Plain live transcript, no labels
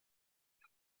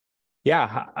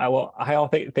Yeah, well, hi all.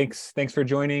 Thanks for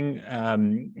joining.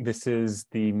 This is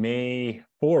the May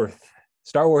 4th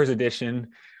Star Wars edition.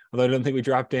 Although I don't think we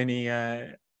dropped any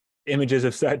images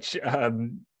of such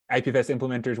IPFS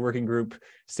implementers working group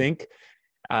sync.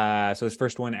 So this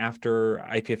first one after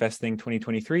IPFS thing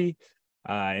 2023.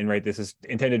 And right, this is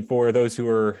intended for those who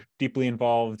are deeply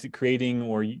involved creating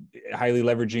or highly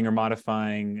leveraging or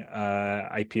modifying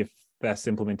IPFS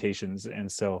implementations.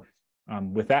 And so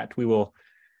with that, we will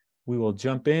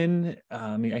jump in.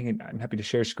 I'm happy to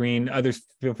share screen. Others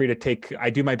feel free to take. I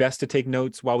do my best to take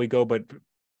notes while we go, but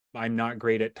I'm not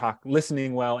great at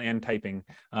listening well and typing,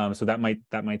 so that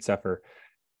might suffer.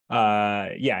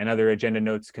 Yeah, and other agenda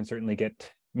notes can certainly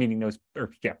get meeting notes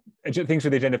or yeah things for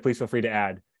the agenda. Please feel free to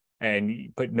add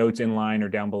and put notes in line or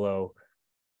down below.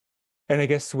 And I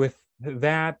guess with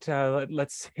that,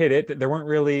 let's hit it. There weren't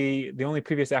really the only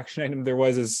previous action item there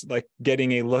was is like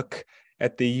getting a look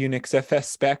at the Unix FS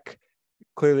spec.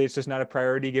 Clearly, it's just not a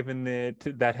priority given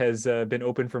that has been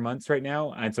open for months right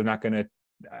now, and so not going to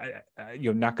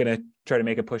not going to try to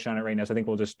make a push on it right now. So I think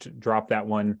we'll just drop that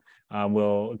one.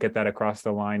 We'll get that across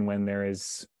the line when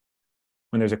there's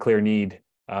a clear need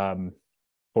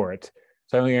for it.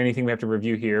 So I don't think anything we have to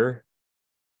review here.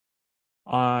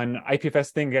 On IPFS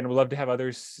thing, again, we'd love to have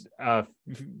others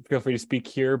feel free to speak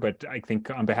here, but I think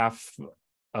on behalf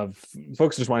of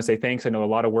folks, just want to say thanks. I know a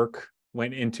lot of work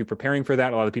went into preparing for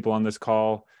that. A lot of people on this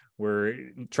call were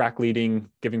track leading,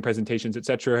 giving presentations,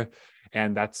 etc.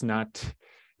 And that's not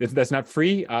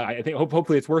free. I think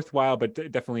hopefully it's worthwhile, but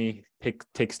definitely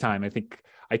takes time. I think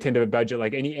I tend to budget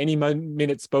like any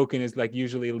minute spoken is like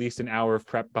usually at least an hour of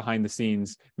prep behind the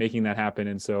scenes making that happen.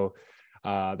 And so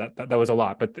that was a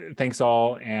lot. But thanks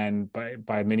all, and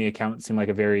by many accounts, seemed like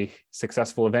a very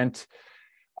successful event.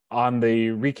 On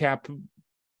the recap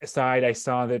side, I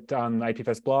saw that on the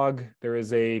IPFS blog, there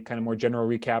is a kind of more general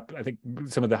recap. I think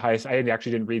some of the highest, I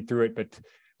actually didn't read through it, but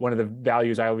one of the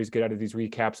values I always get out of these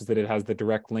recaps is that it has the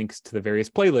direct links to the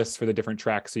various playlists for the different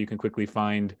tracks, so you can quickly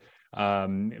find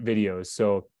videos.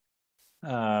 So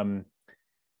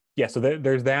yeah, so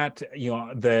there's that.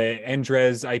 The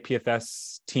NDRES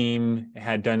IPFS team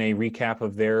had done a recap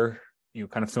of their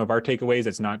kind of some of our takeaways.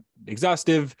 It's not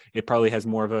exhaustive. It probably has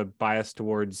more of a bias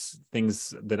towards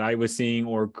things that I was seeing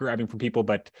or grabbing from people,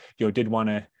 but did want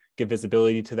to give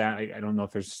visibility to that. I don't know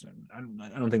if I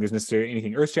don't think there's necessarily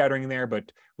anything earth-shattering there,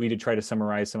 but we did try to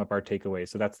summarize some of our takeaways.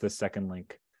 So that's the second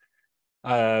link.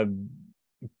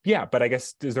 Yeah, but I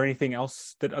guess, is there anything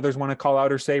else that others want to call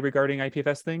out or say regarding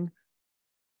IPFS thing?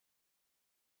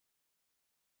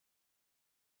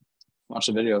 Watch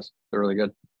the videos. They're really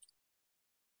good.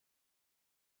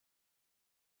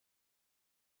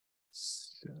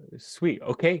 Sweet.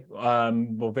 Okay.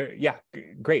 Well,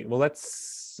 great. Well,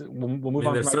 we'll move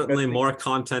on. There's certainly more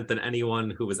content than anyone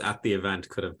who was at the event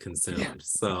could have consumed. Yeah.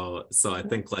 So I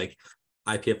think like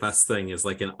IPFS thing is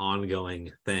like an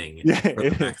ongoing thing for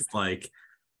the next like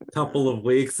couple of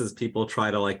weeks as people try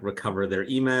to like recover their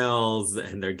emails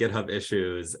and their GitHub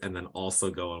issues, and then also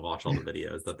go and watch all the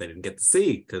videos that they didn't get to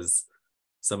see because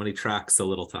so many tracks, so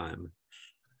little time.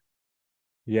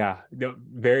 Yeah, no,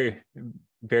 very,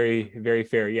 very, very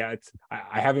fair. Yeah,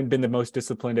 I haven't been the most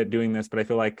disciplined at doing this, but I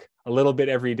feel like a little bit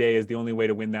every day is the only way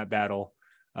to win that battle.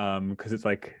 Because it's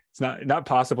like it's not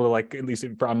possible to, like, at least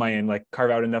from my end, like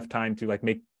carve out enough time to like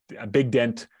make a big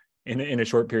dent in a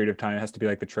short period of time. It has to be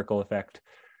like the trickle effect.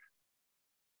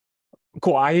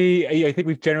 Cool. I think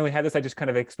we've generally had this. I just kind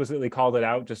of explicitly called it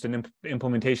out, just an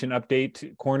implementation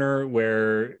update corner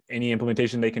where any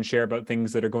implementation they can share about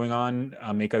things that are going on,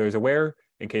 make others aware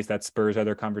in case that spurs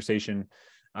other conversation.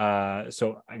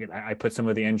 So I put some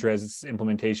of the NDRES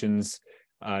implementations.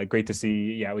 Great to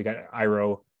see. Yeah, we got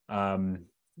IRO.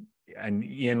 And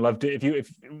Ian, love to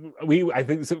I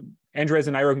think so. NDRES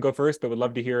and IRO can go first, but would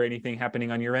love to hear anything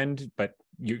happening on your end. But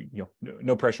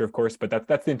no pressure, of course. But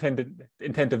that's the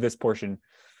intent of this portion.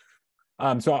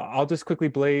 So I'll just quickly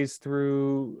blaze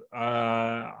through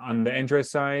on the NDRES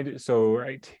side. So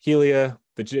right, Helia,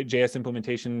 the JS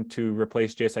implementation to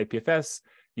replace JS IPFS.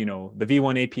 The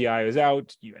V1 API is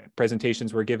out.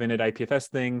 Presentations were given at IPFS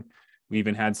thing. We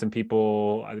even had some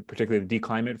people, particularly the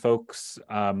dClimate folks,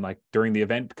 like during the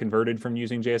event, converted from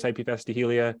using JS IPFS to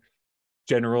Helia.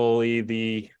 Generally,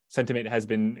 the sentiment has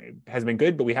been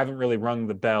good, but we haven't really rung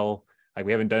the bell. Like,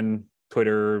 we haven't done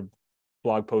Twitter,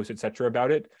 blog posts, etc.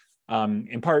 about it.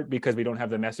 In part because we don't have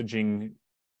the messaging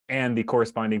and the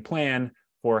corresponding plan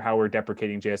for how we're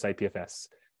deprecating JS IPFS.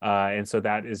 And so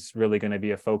that is really going to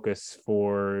be a focus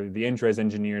for the INDRES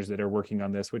engineers that are working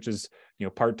on this, which is,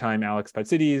 part-time Alex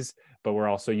Patsides, but we're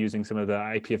also using some of the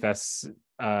IPFS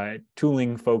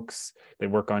tooling folks that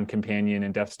work on Companion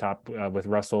and Desktop with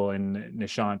Russell and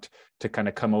Nishant to kind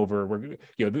of come over. We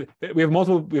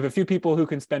have a few people who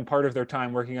can spend part of their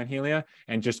time working on Helia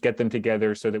and just get them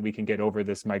together so that we can get over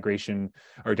this migration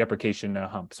or deprecation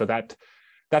hump. So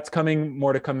that's coming,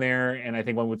 more to come there. And I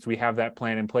think once we have that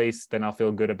plan in place, then I'll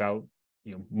feel good about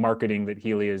marketing that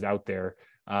Helia is out there.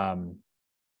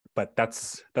 But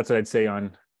that's what I'd say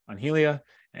on Helia.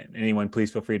 And anyone,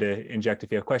 please feel free to inject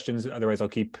if you have questions. Otherwise, I'll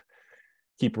keep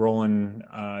rolling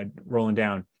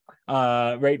down.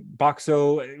 Right,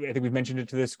 Boxo, I think we've mentioned it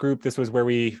to this group. This was where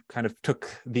we kind of took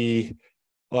a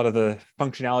lot of the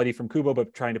functionality from Kubo,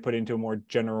 but trying to put it into a more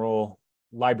general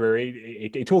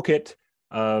library, a toolkit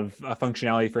of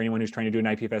functionality for anyone who's trying to do an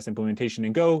IPFS implementation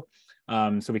in Go.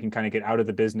 So we can kind of get out of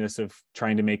the business of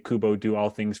trying to make Kubo do all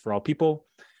things for all people.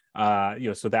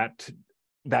 So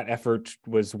that effort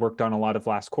was worked on a lot of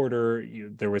last quarter.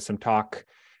 There was some talk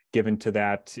given to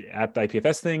that at the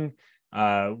IPFS thing.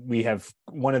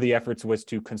 One of the efforts was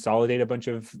to consolidate a bunch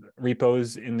of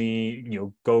repos in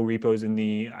the Go repos in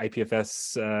the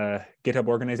IPFS GitHub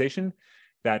organization.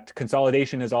 That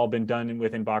consolidation has all been done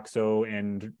within Boxo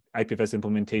and IPFS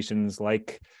implementations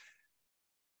like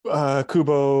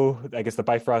Kubo, I guess the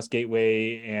Bifrost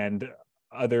Gateway, and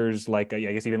others like I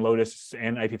guess even Lotus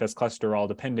and IPFS Cluster all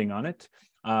depending on it.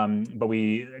 But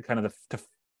we kind of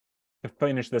to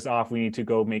finish this off, we need to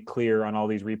go make clear on all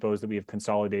these repos that we have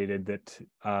consolidated that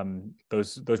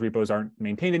those repos aren't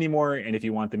maintained anymore. And if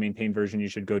you want the maintained version, you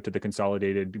should go to the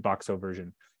consolidated Boxo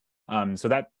version. So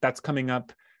that's coming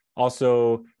up.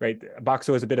 Also, right,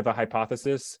 Boxo is a bit of a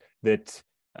hypothesis that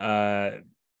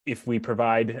if we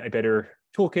provide a better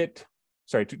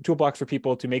toolbox for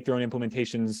people to make their own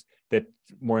implementations, that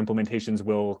more implementations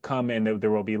will come and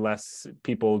there will be less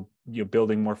people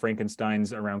building more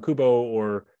Frankensteins around Kubo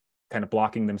or kind of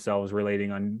blocking themselves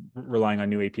relying on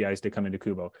new APIs to come into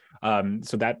Kubo.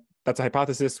 So that's a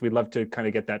hypothesis. We'd love to kind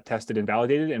of get that tested and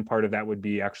validated, and part of that would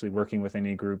be actually working with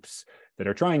any groups that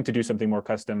are trying to do something more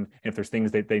custom. And if there's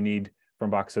things that they need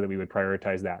from Boxo, that we would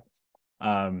prioritize that.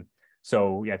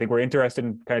 So yeah, I think we're interested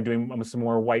in kind of doing some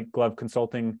more white glove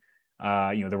consulting.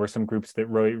 There were some groups that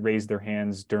raised their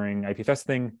hands during IPFS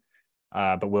thing,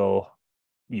 but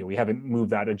we haven't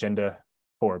moved that agenda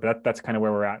forward. But that's kind of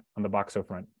where we're at on the Boxo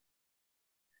front.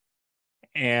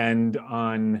 And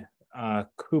on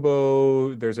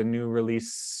Kubo, there's a new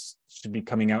release, should be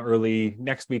coming out early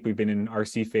next week. We've been in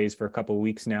RC phase for a couple of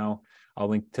weeks now. I'll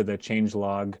link to the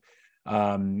changelog.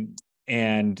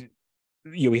 And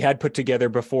we had put together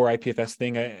before IPFS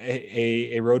thing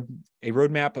a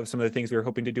roadmap of some of the things we were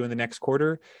hoping to do in the next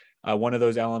quarter. One of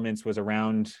those elements was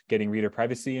around getting reader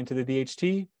privacy into the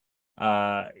DHT.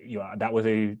 That was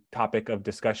a topic of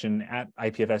discussion at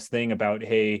IPFS thing about,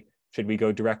 hey, should we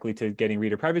go directly to getting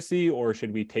reader privacy, or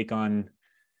should we take on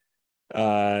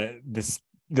the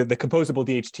composable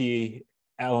DHT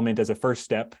element as a first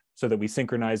step so that we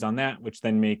synchronize on that, which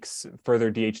then makes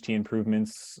further DHT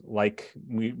improvements like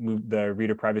we move the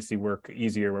reader privacy work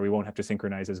easier, where we won't have to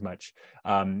synchronize as much.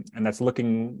 And that's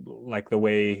looking like the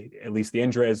way at least the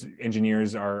INDRES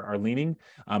engineers are leaning,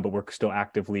 but we're still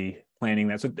actively planning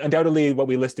that. So undoubtedly what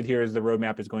we listed here as the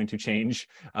roadmap is going to change.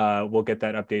 We'll get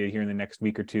that updated here in the next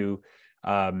week or two.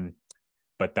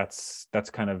 But that's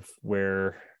kind of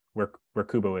where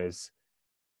Kubo is.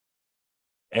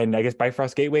 And I guess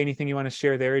Bifrost Gateway, anything you want to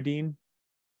share there, Dean?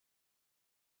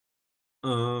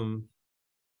 Not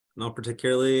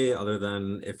particularly, other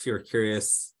than if you're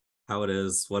curious how it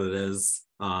is, what it is,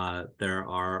 there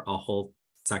are a whole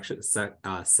set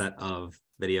of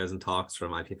videos and talks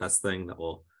from IPFS thing that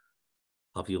will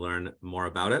help you learn more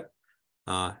about it.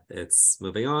 It's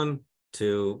moving on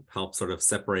to help sort of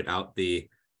separate out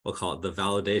we'll call it the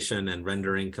validation and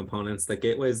rendering components that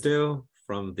gateways do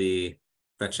from the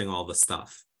fetching all the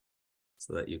stuff,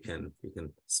 so that you can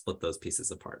split those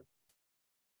pieces apart.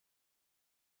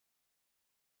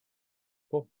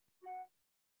 Cool.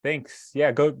 Thanks.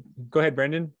 Yeah, go ahead,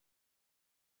 Brendan.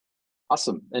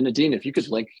 Awesome. And Nadine, if you could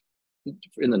link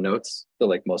in the notes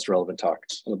the most relevant talk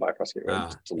on the Bifrost Gateway.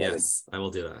 Yes, I will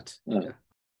do that. Yeah.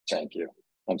 Thank you.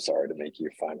 I'm sorry to make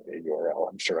you find a URL.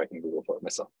 I'm sure I can Google for it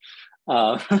myself.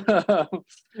 On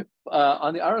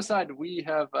the RO side, we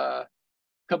have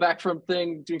come back from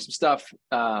doing some stuff.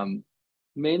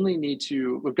 Mainly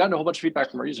we've gotten a whole bunch of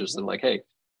feedback from our users that are like, hey,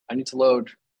 I need to load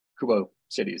Kubo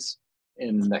cities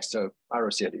next to RO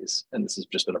cities. And this has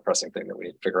just been a pressing thing that we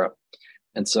need to figure out.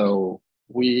 And so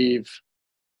we've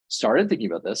started thinking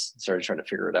about this, started trying to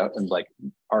figure it out. And like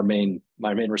my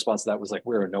main response to that was like,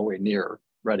 we're nowhere near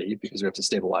ready because we have to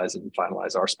stabilize and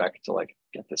finalize our spec to like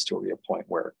get this to a point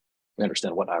where we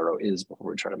understand what IRO is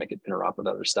before we try to make it interop with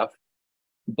other stuff.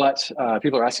 But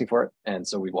people are asking for it. And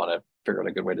so we want to figure out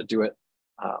a good way to do it.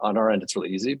 On our end, it's really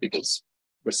easy because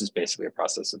this is basically a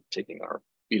process of taking our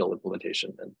Beetle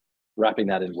implementation and wrapping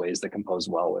that in ways that compose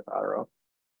well with IRO.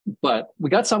 But we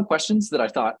got some questions that I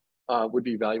thought would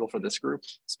be valuable for this group,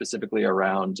 specifically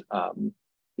around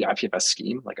the IPFS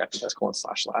scheme, like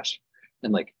IPFS : /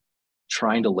 and like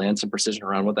trying to land some precision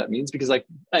around what that means, because like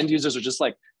end users are just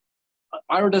like,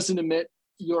 IRO doesn't emit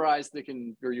URIs that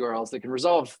can, or URLs that can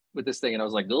resolve with this thing. And I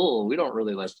was like, oh, we don't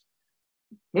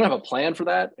have a plan for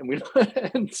that. And we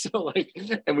and so like,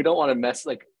 and we don't want to mess,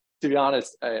 like, to be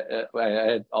honest,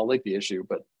 I'll link the issue,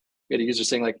 but we had a user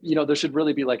saying like, there should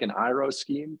really be like an IRO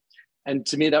scheme. And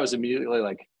to me, that was immediately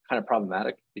like kind of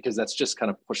problematic, because that's just kind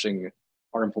of pushing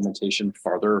our implementation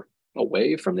farther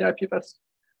away from the IPFS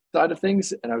side of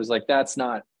things. And I was like,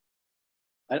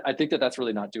 I think that's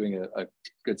really not doing a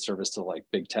good service to like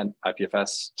big tent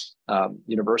IPFS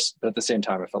universe. But at the same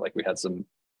time, I felt like we had some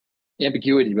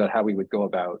ambiguity about how we would go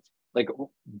about like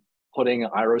putting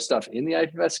IRO stuff in the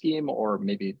IPFS scheme, or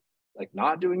maybe like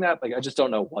not doing that. Like, I just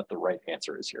don't know what the right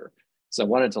answer is here. So I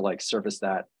wanted to like surface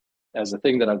that as a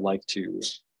thing that I'd like to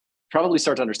probably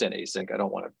start to understand async. I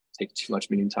don't want to take too much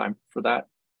meeting time for that,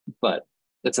 but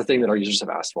it's a thing that our users have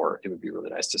asked for. It would be really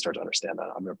nice to start to understand that.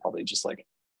 I'm going to probably just like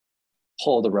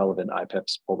pull the relevant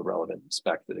IPIPs, pull the relevant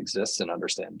spec that exists, and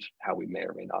understand how we may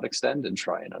or may not extend, and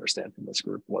try and understand from this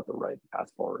group what the right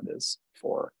path forward is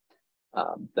for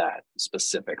that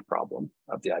specific problem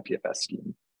of the IPFS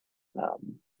scheme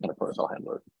and a protocol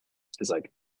handler. Because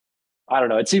like, I don't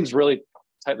know, it seems really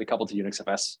tightly coupled to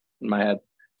UnixFS in my head.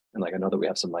 And like, I know that we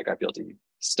have some like IPLT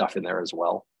stuff in there as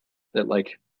well that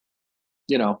like,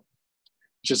 it's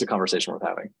just a conversation worth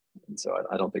having. And so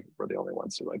I don't think we're the only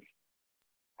ones who like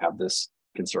have this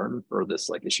concern or this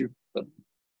like issue, but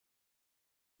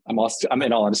in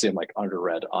all honesty, I'm like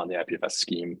underread on the IPFS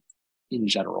scheme in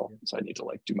general. So I need to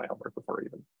like do my homework before I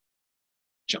even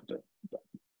jump in. But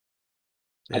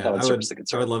yeah,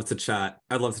 I would love to chat.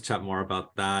 I'd love to chat more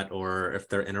about that, or if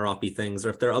there are interopy things, or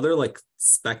if there are other like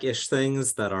spec-ish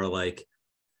things that are like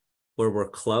where we're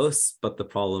close, but the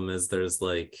problem is there's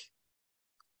like,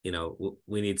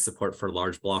 we need support for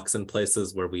large blocks in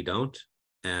places where we don't,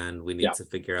 and we need to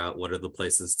figure out what are the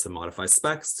places to modify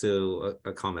specs to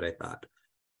accommodate that.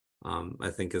 I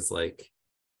think is like,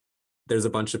 there's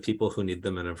a bunch of people who need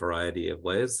them in a variety of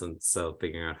ways, and so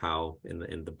figuring out how in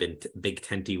the big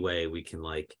tenty way we can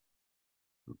like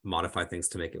modify things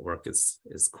to make it work is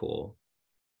cool.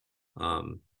 I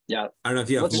don't know if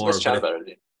you have more. Let's chat about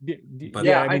it. But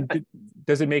I mean,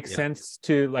 does it make sense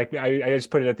to like, I just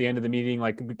put it at the end of the meeting,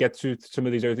 like we get through some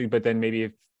of these other things, but then maybe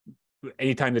if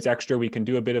anytime that's extra, we can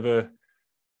do a bit of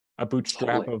a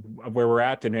bootstrap of where we're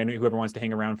at, and whoever wants to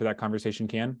hang around for that conversation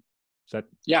can. Is that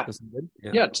good?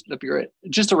 Yeah, that'd be great.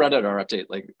 Just to round out our update,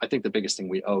 like I think the biggest thing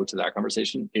we owe to that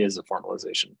conversation is a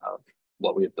formalization of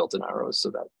what we have built in IROs,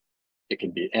 so that it can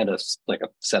be, and a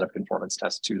set of conformance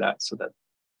tests to that, so that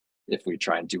if we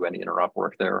try and do any interop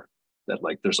work there, that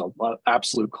like there's a lot of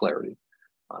absolute clarity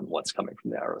on what's coming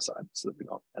from the IRO side, so that we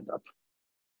don't end up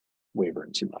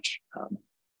wavering too much.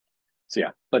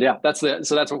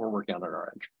 That's what we're working on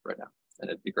our end right now, and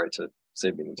it'd be great to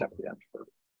save meeting time at the end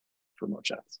for more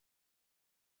chats.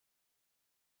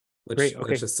 Which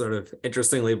just sort of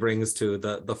interestingly brings to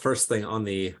the first thing on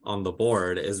the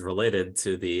board is related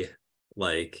to the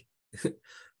like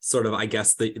sort of, I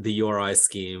guess, the URI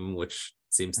scheme, which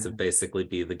seems to basically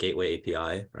be the gateway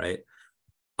API, right?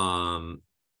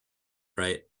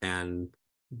 Right. And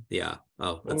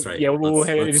that's right.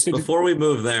 Before we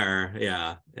move there,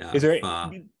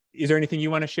 Is there anything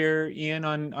you want to share, Ian,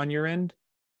 on your end?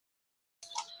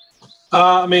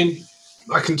 I mean,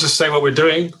 I can just say what we're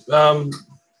doing.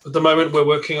 At the moment, we're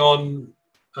working on.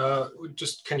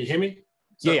 Can you hear me?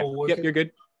 Yep, you're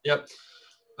good. Yep.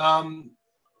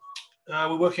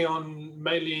 We're working on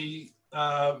mainly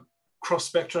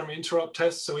cross-spectrum interop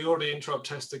tests. So we already interop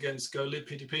test against Go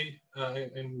libpdp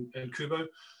in Kubo,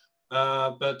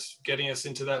 but getting us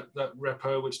into that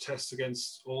repo which tests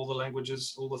against all the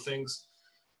languages, all the things.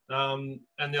 And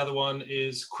the other one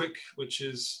is Quick, which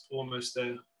is almost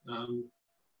there.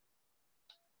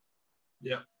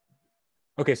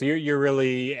 Okay, so you're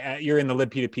really you're in the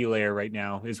libp2p layer right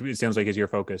now. It sounds like is your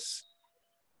focus.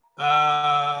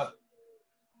 I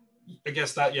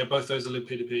guess that both those are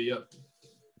libp2p. Yep.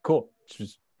 Cool, which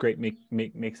is great.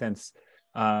 Make sense.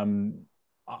 Awesome.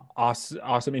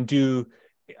 And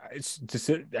it's just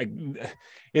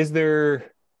is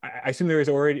there? I assume there is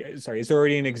already. Sorry, is there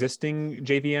already an existing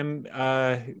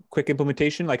JVM quick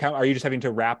implementation? Like, how are you just having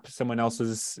to wrap someone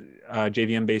else's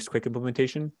JVM based quick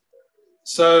implementation?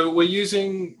 So we're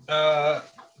using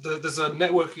there's a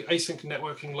async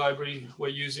networking library we're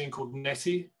using called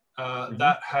Netty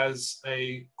that has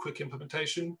a quick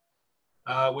implementation,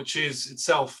 which is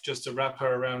itself just a wrapper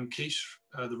around Quiche,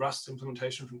 the Rust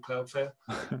implementation from Cloudflare.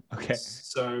 Okay.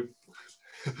 So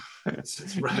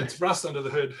it's Rust under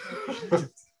the hood.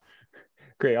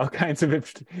 Great, all kinds of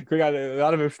we got a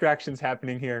lot of abstractions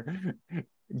happening here.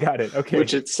 Got it. Okay.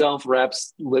 Which itself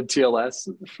wraps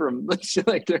libTLS from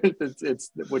like there, it's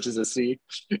which is a C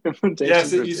implementation.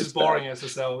 Yes, it uses boring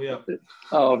SSL. Yeah.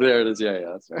 Oh, there it is. Yeah,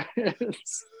 that's right.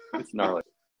 It's gnarly.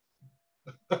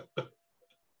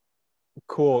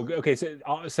 Cool. Okay, so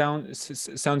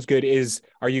sounds good. Is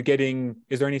there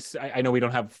any? I know we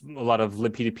don't have a lot of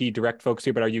libp2p direct folks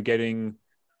here, but are you getting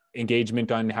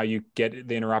engagement on how you get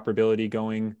the interoperability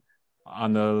going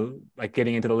on the, like,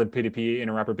 getting into the libp2p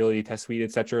interoperability test suite,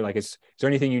 etc.? Like, is there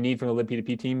anything you need from the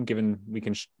libp2p team, given we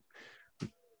can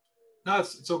No,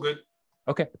 it's all good.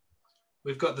 Okay,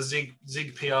 we've got the Zig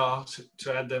PR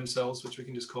to add themselves, which we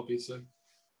can just copy. So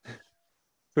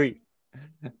sweet.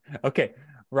 Okay,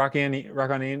 rock on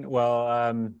in.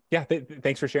 Well, yeah,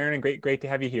 thanks for sharing, and great to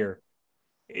have you here.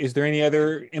 Is there any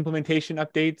other implementation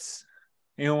updates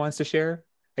anyone wants to share?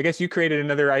 I guess you created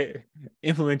another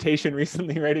implementation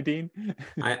recently, right, Adine?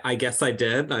 I guess I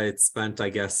did. I spent, I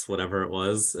guess, whatever it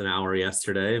was, an hour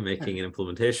yesterday making an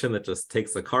implementation that just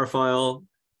takes a car file,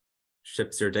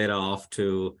 ships your data off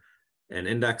to an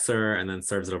indexer, and then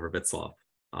serves it over Bitswap.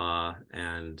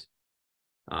 And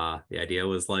the idea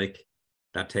was like,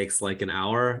 that takes like an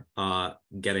hour.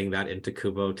 Getting that into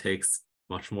Kubo takes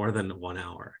much more than 1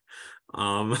 hour.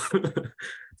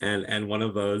 And one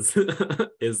of those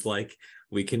is like,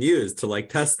 we can use to like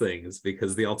test things,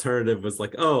 because the alternative was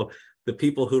like, oh, the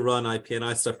people who run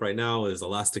IPNI stuff right now is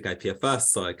Elastic IPFS,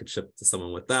 so I could ship to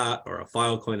someone with that, or a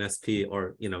Filecoin SP,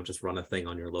 or just run a thing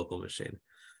on your local machine.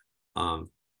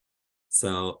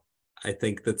 So I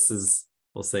think this is,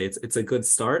 we'll say it's a good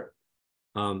start,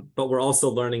 but we're also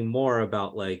learning more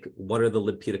about like, what are the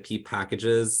libp2p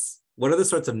packages? What are the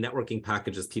sorts of networking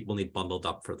packages people need bundled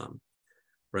up for them,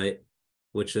 right?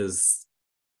 Which is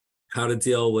how to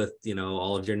deal with,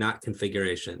 all of your NAT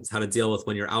configurations, how to deal with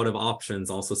when you're out of options,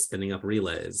 also spinning up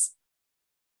relays,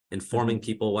 informing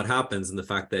people what happens, and the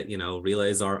fact that,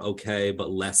 relays are okay,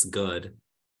 but less good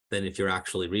than if you're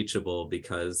actually reachable,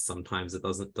 because sometimes it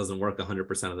doesn't work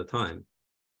 100% of the time.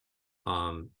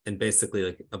 And basically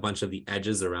like a bunch of the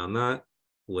edges around that,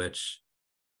 which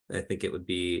I think it would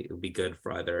be good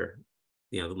for either,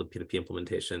 the libp2p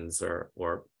implementations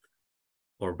or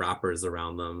wrappers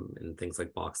around them and things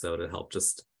like Boxo to help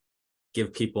just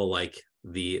give people like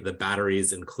the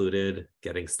batteries included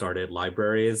getting started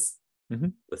libraries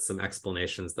with some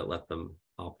explanations that let them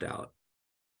opt out.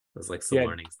 There's like some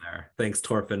learnings there. Thanks,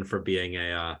 Torfin, for being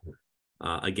a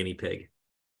guinea pig.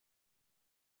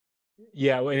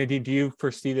 Yeah, and do you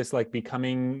foresee this like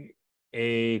becoming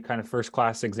a kind of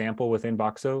first-class example within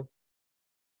Boxo?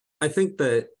 I think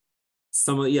that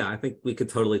I think we could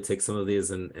totally take some of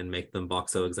these and make them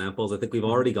Boxo examples. I think we've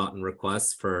already gotten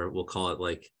requests for, we'll call it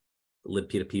like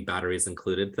libp2p batteries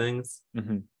included things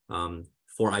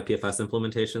for IPFS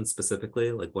implementations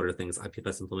specifically. Like, what are things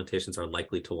IPFS implementations are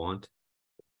likely to want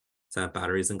to have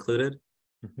batteries included?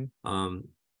 And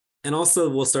also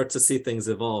we'll start to see things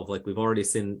evolve. Like, we've already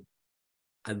seen,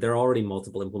 there are already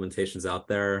multiple implementations out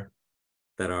there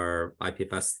that are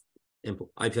IPFS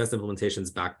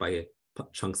implementations backed by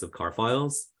chunks of car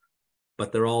files,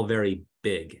 but they're all very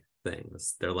big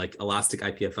things. They're like Elastic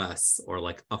IPFS or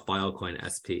like a Filecoin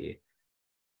SP.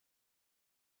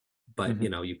 But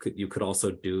you could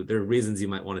also do, there are reasons you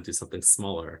might want to do something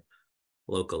smaller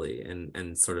locally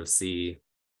and sort of see,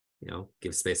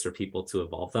 give space for people to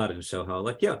evolve that and show how,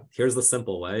 like, yeah, here's the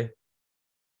simple way.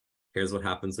 Here's what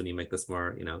happens when you make this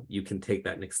more, you can take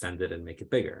that and extend it and make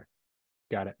it bigger.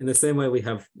 Got it. In the same way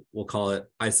we'll call it,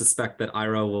 I suspect that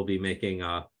IRO will be making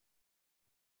an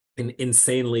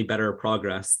insanely better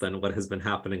progress than what has been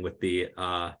happening with the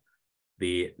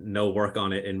no work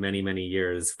on it in many, many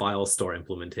years file store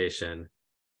implementation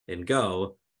in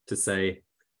Go, to say,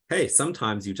 hey,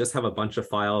 sometimes you just have a bunch of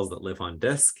files that live on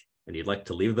disk and you'd like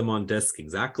to leave them on disk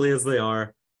exactly as they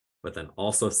are, but then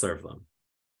also serve them,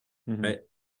 right?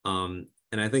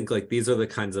 And I think like these are the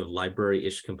kinds of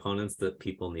library-ish components that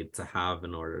people need to have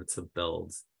in order to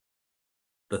build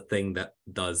the thing that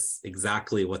does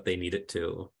exactly what they need it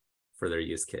to for their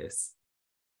use case,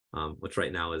 which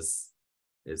right now is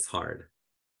hard.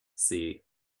 See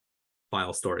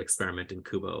file store experiment in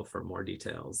Kubo for more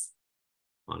details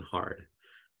on hard.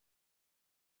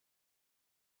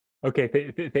 Okay,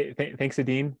 thanks,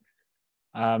 Adine.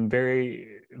 Very,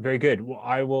 very good. Well,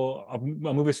 I'll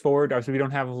move us forward. Obviously, we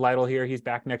don't have Lytle here. He's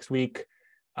back next week.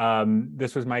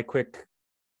 This was my quick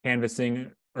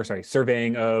canvassing, or sorry,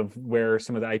 surveying of where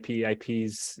some of the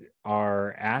IPs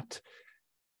are at.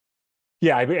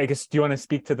 Yeah, I guess, do you want to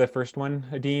speak to the first one,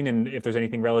 Adine, and if there's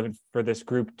anything relevant for this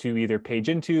group to either page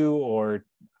into, or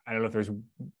I don't know if there's,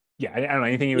 I don't know,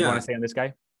 anything you would want to say on this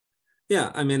guy?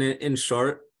 Yeah, I mean, in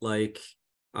short, like,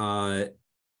 we're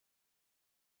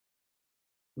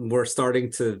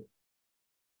starting to,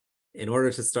 in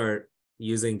order to start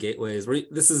using gateways,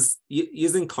 this is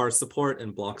using car support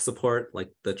and block support,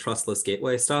 like the trustless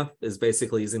gateway stuff is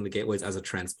basically using the gateways as a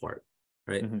transport,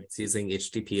 right? Mm-hmm. It's using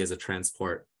HTTP as a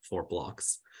transport for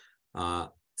blocks to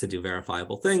do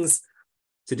verifiable things.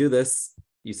 To do this,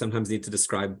 you sometimes need to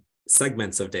describe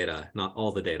segments of data, not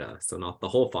all the data. So not the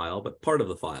whole file, but part of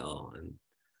the file. And,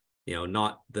 you know,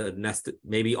 not the nested,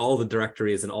 maybe all the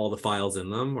directories and all the files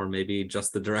in them, or maybe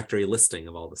just the directory listing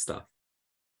of all the stuff.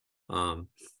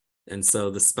 And so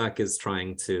the spec is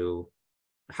trying to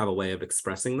have a way of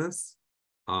expressing this.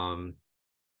 And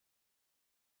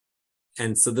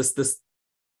so this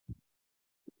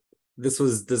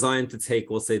was designed to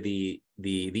take, we'll say, the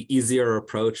easier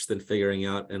approach than figuring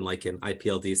out in like an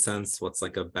IPLD sense what's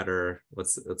like a better,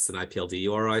 what's an IPLD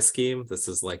URI scheme. This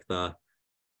is like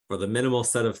for the minimal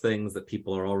set of things that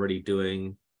people are already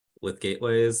doing with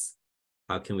gateways.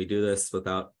 How can we do this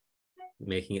without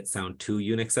making it sound too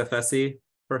Unix FSy,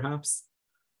 perhaps?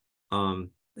 And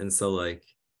so, like,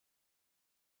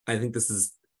 I think this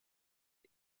is,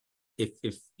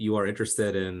 if you are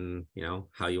interested in, you know,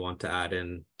 how you want to add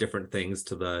in different things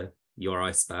to the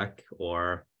URI spec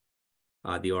or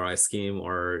the URI scheme,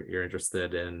 or you're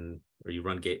interested in, or you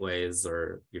run gateways,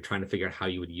 or you're trying to figure out how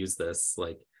you would use this,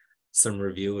 like, some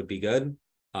review would be good,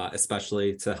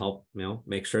 especially to help, you know,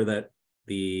 make sure that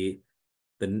the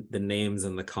names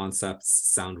and the concepts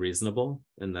sound reasonable,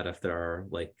 and that if there are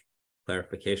like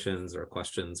clarifications or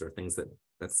questions or things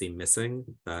that seem missing,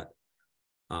 that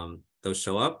those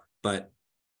show up. But,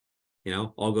 you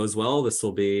know, all goes well, this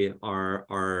will be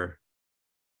our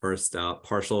first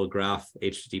partial graph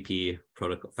HTTP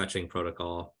protocol, fetching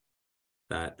protocol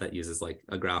that uses like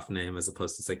a graph name as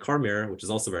opposed to, say, car mirror, which is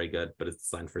also very good, but it's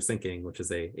designed for syncing, which is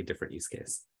a different use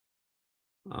case.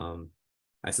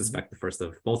 I suspect the first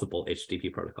of multiple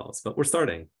HTTP protocols, but we're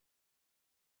starting.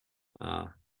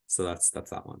 So that's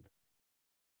that one.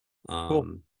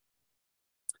 Cool.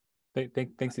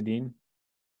 Thanks, Adine.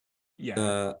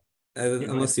 Yeah.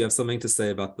 Unless you have something to say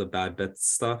about the bad bits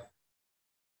stuff.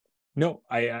 No,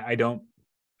 I don't.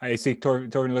 I see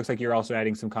Torben, looks like you're also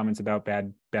adding some comments about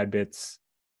bad bits.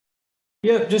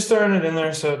 Yeah, just throwing it in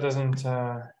there so it doesn't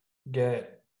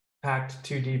get packed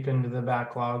too deep into the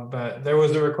backlog. But there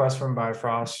was a request from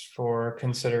Bifrost for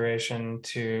consideration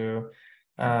to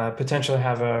potentially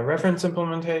have a reference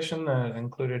implementation that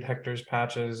included Hector's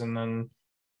patches, and then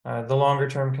the longer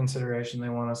term consideration, they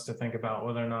want us to think about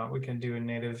whether or not we can do a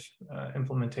native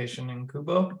implementation in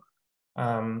Kubo.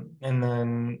 And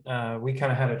then we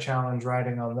kind of had a challenge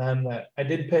riding on them that I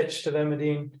did pitch to them,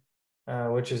 Adine,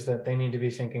 which is that they need to be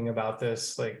thinking about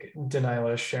this like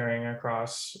denial sharing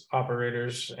across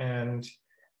operators and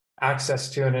access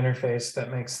to an interface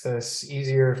that makes this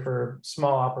easier for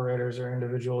small operators or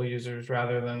individual users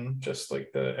rather than just like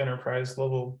the enterprise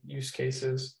level use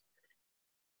cases.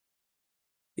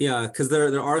 Yeah, because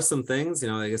there are some things, you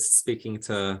know, I guess speaking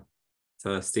to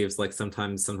Steve's, like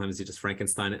sometimes you just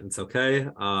Frankenstein it and it's okay.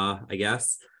 I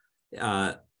guess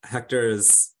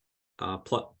Hector's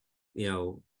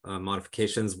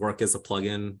modifications work as a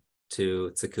plugin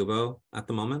to Kubo at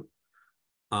the moment.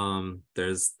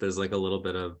 There's like a little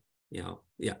bit of, you know,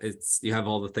 you have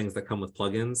all the things that come with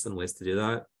plugins and ways to do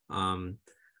that.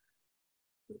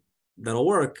 That'll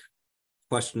work.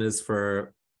 Question is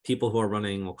for people who are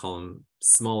running, we'll call them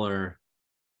smaller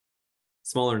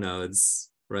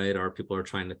nodes, right? Or people are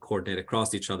trying to coordinate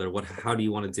across each other. How do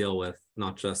you want to deal with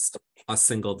not just a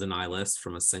single deny list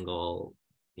from a single,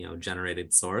 you know,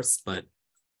 generated source, but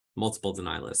multiple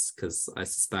deny lists? Because I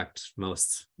suspect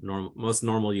most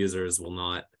normal users will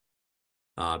not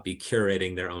be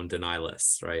curating their own deny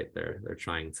lists, right? They're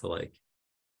trying to like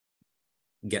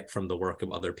get from the work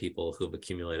of other people who've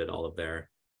accumulated all of their,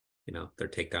 you know, their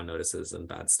takedown notices and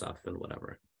bad stuff and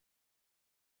whatever.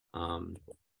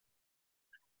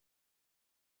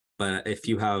 But if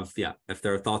you have, if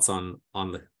there are thoughts on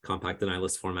the compact deny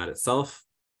list format itself,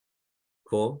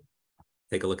 cool.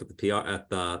 Take a look at the PR, at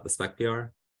the spec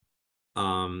PR.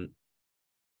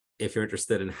 if you're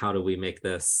interested in how do we make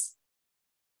this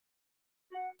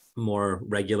more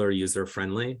regular user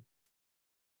friendly,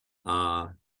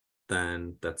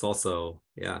 then that's also,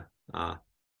 yeah. I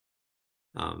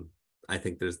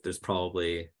think there's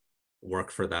probably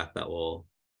work for that will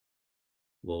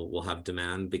have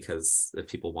demand, because if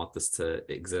people want this to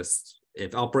exist,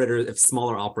 if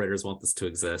smaller operators want this to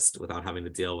exist without having to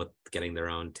deal with getting their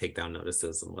own takedown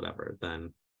notices and whatever,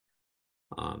 then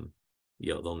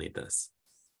they'll need this.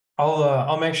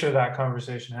 I'll make sure that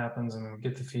conversation happens and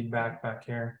get the feedback back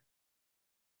here.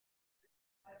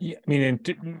 Yeah, I mean,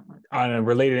 on a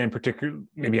related and particular,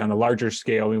 maybe on a larger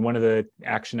scale, I mean, one of the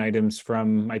action items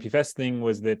from IPFS thing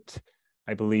was that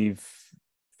I believe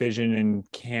Fission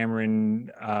and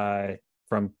Cameron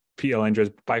from PL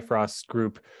Endra's Bifrost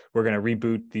group were going to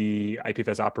reboot the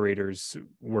IPFS operators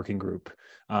working group,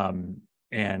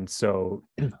 and so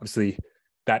obviously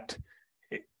that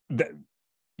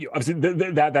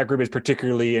group is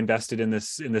particularly invested in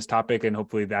this topic, and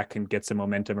hopefully that can get some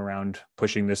momentum around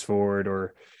pushing this forward,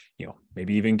 or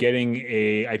maybe even getting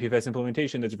a IPFS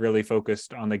implementation that's really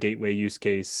focused on the gateway use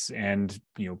case, and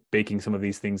baking some of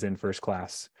these things in first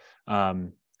class.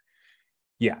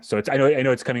 Yeah, so I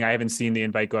know it's coming. I haven't seen the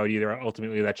invite go out either.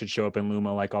 Ultimately, that should show up in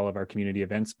Luma like all of our community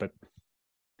events, but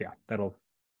yeah, that'll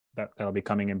be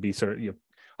coming and be sort of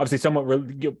obviously somewhat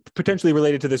potentially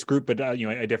related to this group, but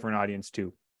a different audience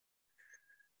too.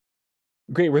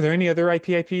 Great. Were there any other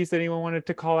IPs that anyone wanted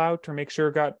to call out or make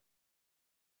sure got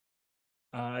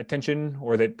attention,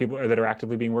 or that people that are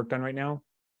actively being worked on right now?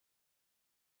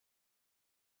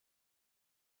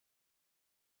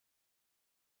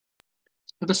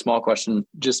 With a small question,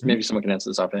 just maybe someone can answer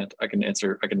this offhand. I can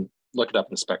answer. I can look it up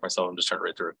in the spec myself. I'm just trying to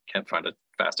read through it. Can't find a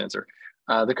fast answer.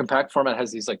 The compact format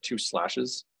has these like 2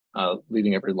 slashes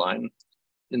leading every line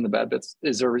in the bad bits.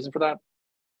 Is there a reason for that?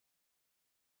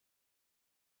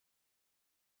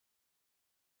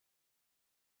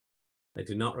 I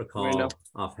do not recall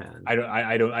offhand.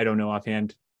 I don't know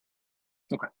offhand.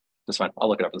 Okay, that's fine. I'll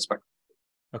look it up in the spec.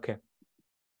 Okay.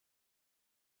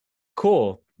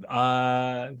 Cool.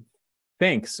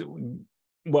 Thanks.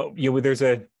 Well, there's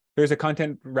a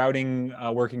content routing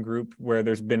working group where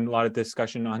there's been a lot of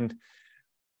discussion on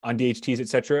DHTs,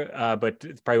 etc. But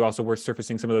it's probably also worth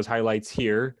surfacing some of those highlights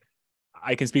here.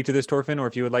 I can speak to this, Torfin, or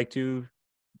if you would like to,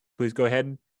 please go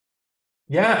ahead.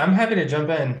 Yeah, I'm happy to jump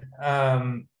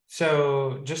in.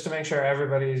 So just to make sure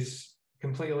everybody's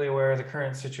completely aware of the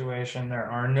current situation, there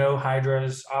are no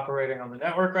Hydras operating on the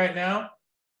network right now.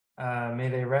 May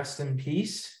they rest in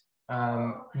peace.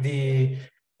 The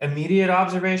immediate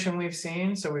observation we've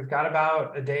seen, so we've got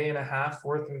about a day and a half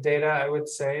worth of data, I would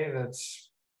say, that's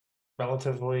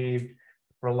relatively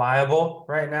reliable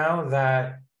right now,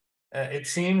 that it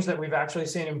seems that we've actually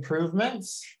seen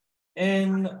improvements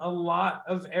in a lot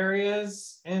of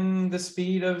areas in the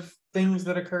speed of things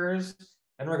that occurs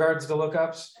in regards to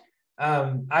lookups.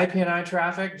 IP&I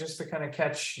traffic, just to kind of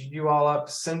catch you all up,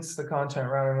 since the content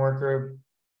routing work group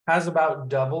has about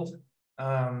doubled.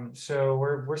 So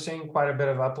we're seeing quite a bit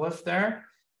of uplift there,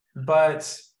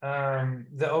 but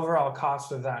the overall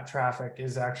cost of that traffic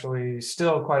is actually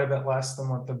still quite a bit less than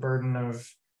what the burden of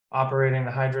operating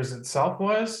the Hydras itself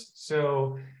was.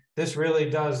 So this really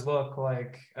does look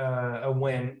like a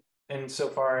win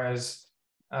insofar as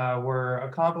we're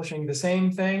accomplishing the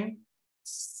same thing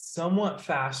somewhat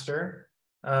faster,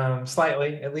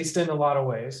 slightly, at least in a lot of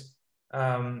ways.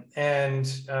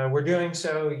 And we're doing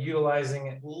so utilizing,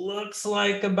 it looks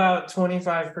like, about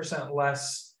 25%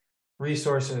 less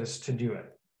resources to do it.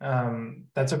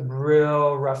 That's a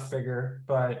real rough figure,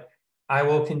 but I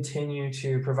will continue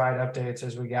to provide updates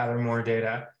as we gather more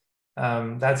data.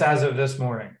 That's as of this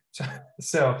morning.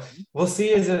 So we'll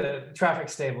see as traffic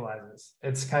stabilizes.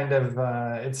 It's kind of,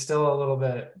 it's still a little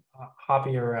bit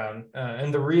hoppy around.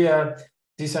 And the RIA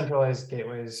Decentralized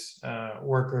Gateways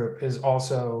work group is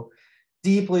also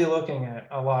deeply looking at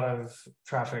a lot of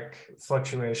traffic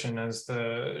fluctuation as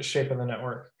the shape of the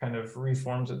network kind of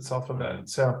reforms itself a bit.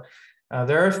 So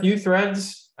there are a few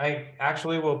threads. I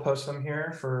actually will post them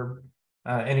here for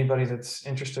anybody that's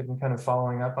interested in kind of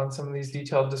following up on some of these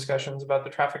detailed discussions about the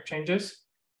traffic changes,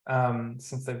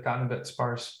 since they've gotten a bit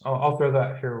sparse. I'll throw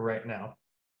that here right now.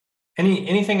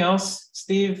 Anything else,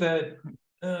 Steve, that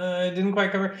I didn't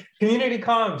quite cover? Community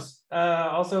comms,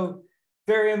 also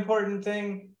very important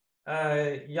thing.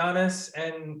 Giannis,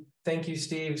 and thank you,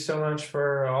 Steve, so much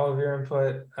for all of your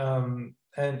input.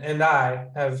 And I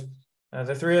have,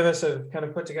 the three of us have kind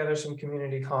of put together some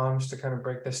community comms to kind of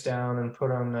break this down and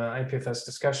put on the IPFS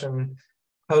discussion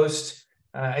post.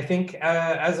 I think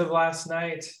as of last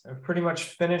night, I've pretty much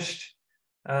finished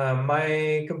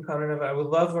My component of it, I would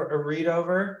love a read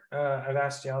over. I've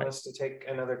asked Yalis to take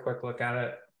another quick look at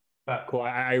it. But cool.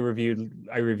 I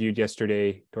reviewed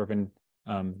yesterday, Torvin.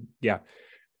 Yeah,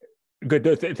 good.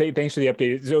 Thanks for the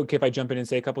update. Is it okay if I jump in and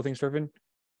say a couple things, Torvin?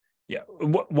 Yeah.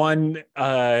 One,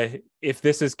 if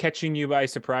this is catching you by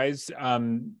surprise,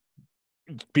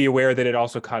 be aware that it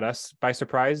also caught us by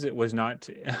surprise. It was not,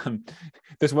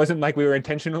 this wasn't like we were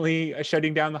intentionally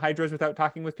shutting down the hydras without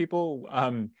talking with people.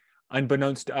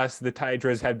 Unbeknownst to us, the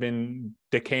hydras had been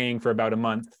decaying for about a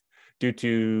month due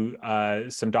to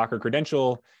some Docker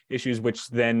credential issues, which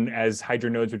then as Hydra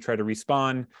nodes would try to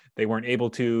respawn, they weren't able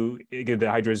to. The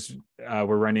Hydras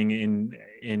were running in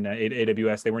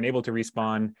AWS, they weren't able to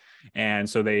respawn. And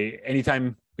so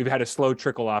anytime we've had a slow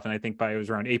trickle off, and I think it was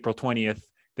around April 20th,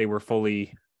 they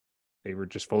were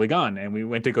just fully gone. And we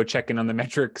went to go check in on the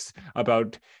metrics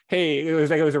about, hey, it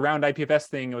was around IPFS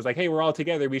thing. It was like, hey, we're all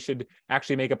together. We should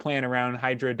actually make a plan around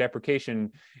Hydra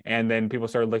deprecation. And then people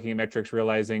started looking at metrics,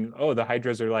 realizing, oh, the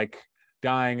Hydras are like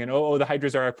dying, and the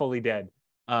Hydras are fully dead.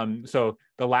 So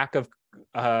the lack of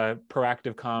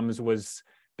proactive comms was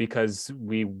because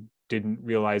we didn't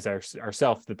realize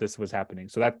ourselves that this was happening.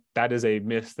 So that is a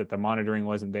miss, that the monitoring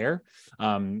wasn't there.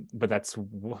 But that's,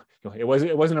 it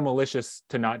wasn't a malicious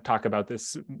to not talk about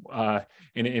this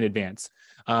in advance.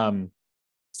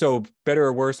 So better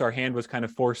or worse, our hand was kind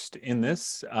of forced in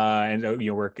this, and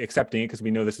we're accepting it because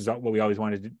we know this is what we always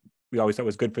wanted. We always thought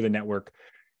was good for the network.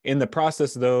 In the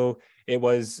process, though, it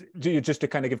was just to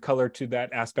kind of give color to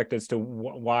that aspect as to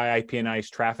why IPNI's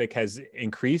traffic has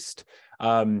increased.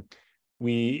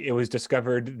 It was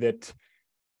discovered that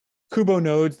Kubo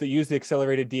nodes that use the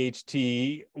accelerated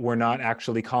DHT were not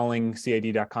actually calling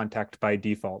CID.contact by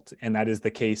default. And that is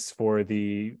the case for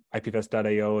the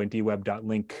IPFS.io and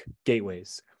dweb.link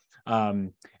gateways.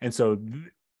 And so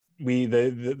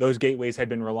those gateways had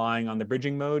been relying on the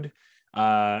bridging mode.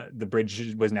 The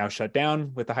bridge was now shut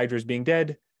down with the Hydras being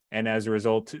dead. And as a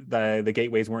result, the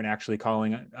gateways weren't actually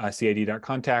calling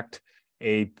CID.contact.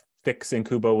 A fix in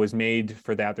Kubo was made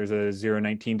for that. There's a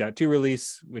 0.19.2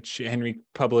 release, which Henry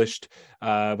published,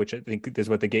 which I think is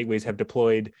what the gateways have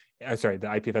deployed. The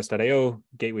IPFS.io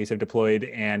gateways have deployed,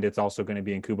 and it's also going to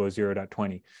be in Kubo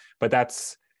 0.20. But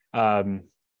that's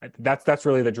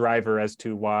really the driver as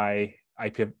to why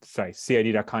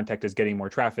CID.contact is getting more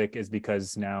traffic, is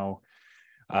because now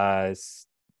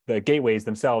the gateways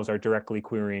themselves are directly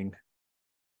querying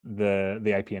the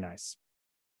IPNIs.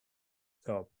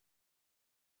 So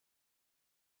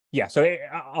yeah, so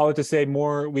I'll have to say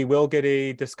more. We will get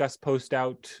a Discuss post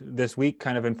out this week,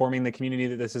 kind of informing the community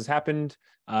that this has happened.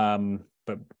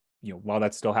 But while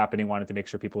that's still happening, wanted to make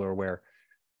sure people are aware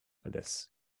of this.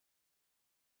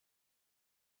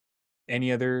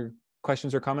 Any other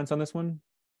questions or comments on this one?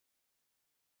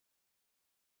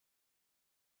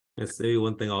 Yes, maybe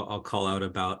one thing I'll call out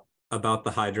about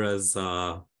the Hydras,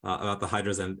 and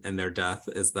their death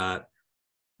is that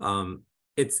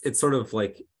it's sort of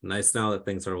like nice now that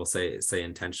things are, we'll say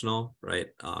intentional, right?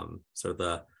 Sort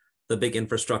of the big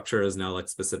infrastructure is now like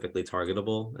specifically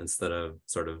targetable instead of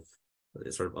sort of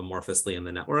amorphously in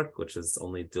the network, which is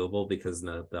only doable because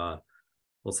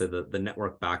we'll say the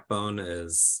network backbone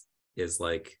is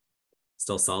like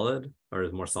still solid, or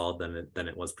is more solid than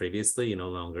it was previously. You no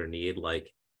longer need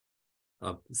like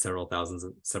several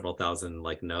thousand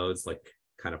like nodes like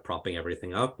kind of propping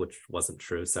everything up, which wasn't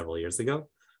true several years ago.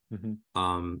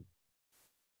 Mm-hmm.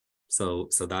 So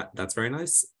that's very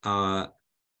nice.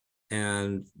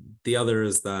 And the other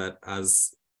is that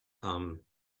as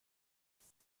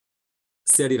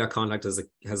CID.contact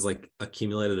has like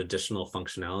accumulated additional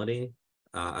functionality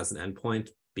as an endpoint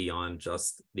beyond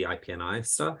just the IPNI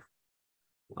stuff,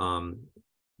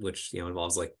 which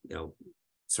involves like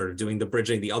sort of doing the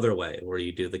bridging the other way, where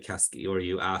you do the cascade, or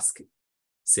you ask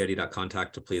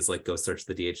CID.contact to please like go search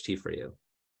the DHT for you.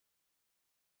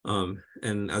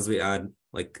 And as we add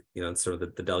like sort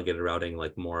of the delegated routing,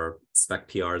 like more spec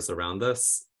PRs around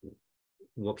this,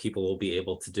 what people will be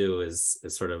able to do is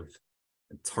sort of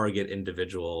target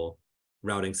individual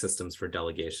routing systems for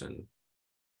delegation.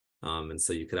 And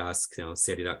so you could ask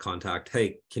CID.contact,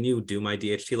 hey, can you do my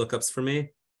DHT lookups for me?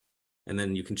 And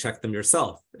then you can check them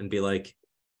yourself and be like,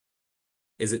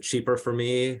 is it cheaper for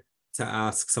me to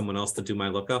ask someone else to do my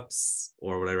lookups,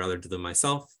 or would I rather do them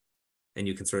myself? And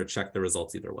you can sort of check the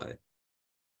results either way.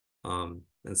 And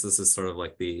so this is sort of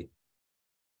like the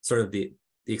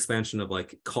expansion of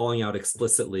like calling out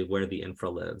explicitly where the infra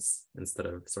lives instead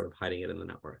of sort of hiding it in the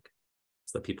network,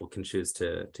 so that people can choose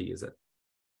to use it.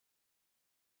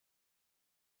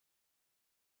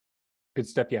 Good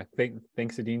stuff. Yeah.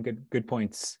 Thanks, Adine. Good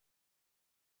points.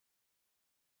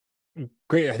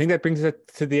 Great. I think that brings us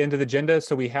to the end of the agenda.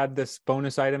 So we had this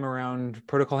bonus item around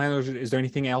protocol handlers. Is there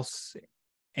anything else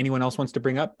anyone else wants to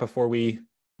bring up before we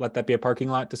let that be a parking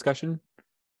lot discussion?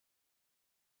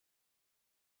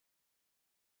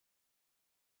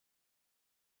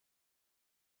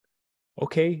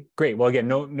 Okay, great. Well, again,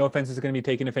 no offense is going to be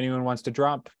taken if anyone wants to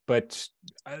drop, but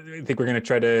I think we're going to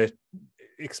try to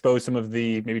expose some of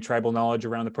the maybe tribal knowledge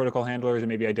around the protocol handlers and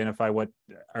maybe identify what,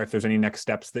 or if there's any next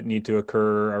steps that need to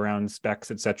occur around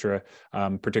specs, et cetera,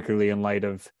 particularly in light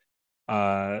of,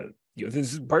 this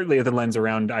is partly of the lens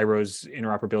around IRO's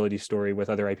interoperability story with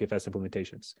other IPFS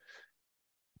implementations.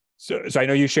 So I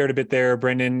know you shared a bit there,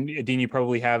 Brendan. Dean, you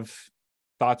probably have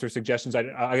thoughts or suggestions.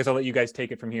 I guess I'll let you guys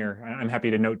take it from here. I'm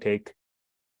happy to note take.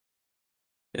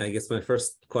 Yeah, I guess my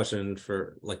first question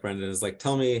for Brendan is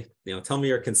tell me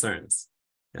your concerns.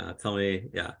 Tell me,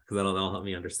 because that'll help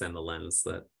me understand the lens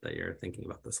that you're thinking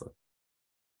about this with.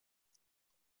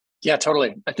 Yeah,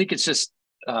 totally. I think it's just,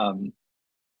 I'll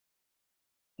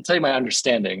tell you my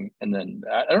understanding, and then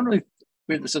I don't really,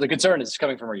 so the concern is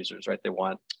coming from our users, right? They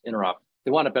want interop,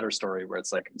 they want a better story where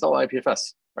it's all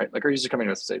IPFS, right? Our users coming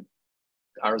to us and say,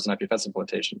 ours an IPFS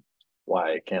implementation.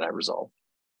 Why can't I resolve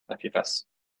IPFS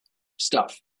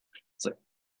stuff? It's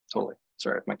totally,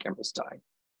 sorry if my camera's dying.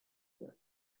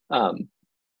 Yeah.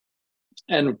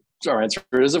 And our answer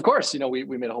is, of course, we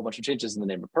made a whole bunch of changes in the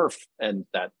name of perf, and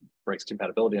that breaks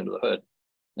compatibility under the hood.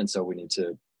 And so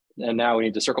now we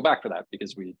need to circle back for that,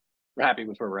 because we're happy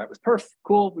with where we're at with perf.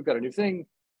 Cool, we've got a new thing,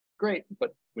 great,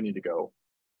 but we need to go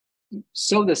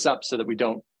sew this up so that we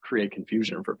don't create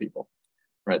confusion for people,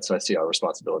 right? So I see our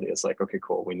responsibility as okay,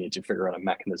 cool, we need to figure out a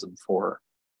mechanism for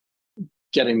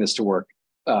getting this to work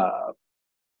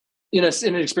in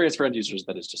an experience for end users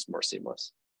that is just more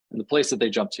seamless. And the place that they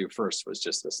jumped to first was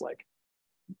just this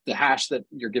the hash that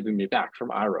you're giving me back from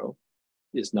IRO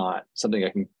is not something I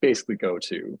can basically go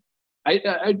to.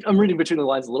 I'm reading between the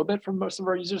lines a little bit from most of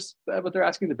our users, what they're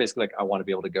asking. They're basically I want to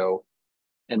be able to go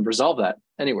and resolve that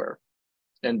anywhere.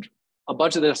 And a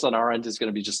bunch of this on our end is going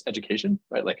to be just education,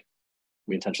 right?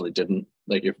 We intentionally didn't,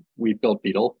 if we built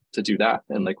Beetle to do that,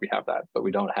 and we have that, but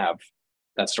we don't have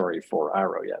that story for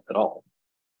IRO yet at all.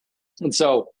 And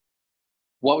so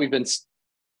what we've been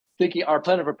thinking, our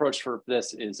plan of approach for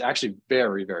this is actually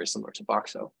very, very similar to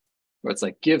Boxo, where it's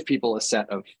give people a set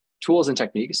of tools and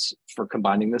techniques for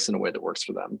combining this in a way that works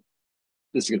for them.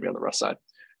 This is going to be on the Rust side.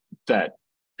 That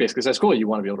basically says, cool, you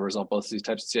want to be able to resolve both of these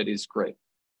types of CIDs, great.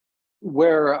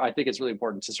 Where I think it's really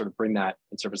important to sort of bring that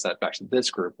and surface that back to this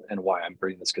group, and why I'm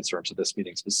bringing this concern to this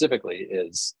meeting specifically,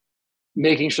 is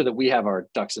making sure that we have our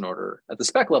ducks in order at the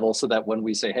spec level, so that when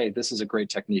we say, hey, this is a great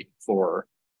technique for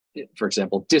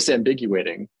example,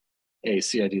 disambiguating a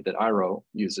CID that IRO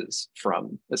uses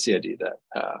from a CID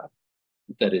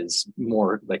that is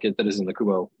more that is in the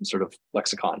Kubo sort of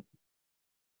lexicon.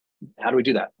 How do we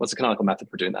do that? What's the canonical method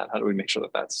for doing that? How do we make sure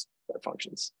that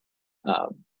functions?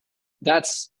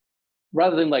 That's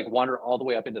rather than wander all the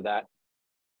way up into that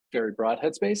very broad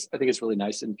headspace. I think it's really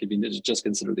nice and convenient to just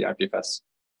consider the IPFS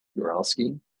URL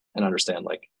scheme and understand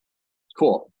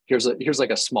cool, here's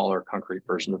a smaller concrete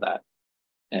version of that,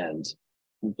 and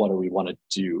what do we want to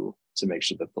do to make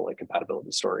sure that the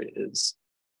compatibility story is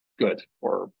good,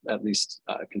 or at least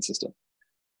consistent.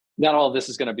 Not all of this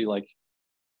is going to be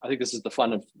I think this is the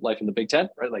fun of life in the big tent,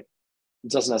 right?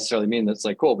 It doesn't necessarily mean that it's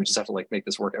cool, we just have to make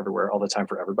this work everywhere all the time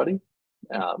for everybody.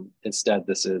 Instead,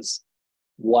 this is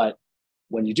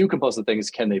when you do compose the things,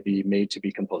 can they be made to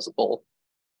be composable?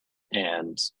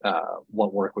 And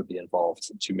what work would be involved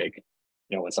to make,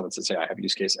 when someone says, say, I have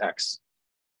use case X,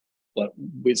 so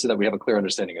that we have a clear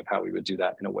understanding of how we would do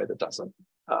that in a way that doesn't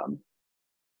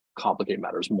complicate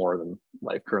matters more than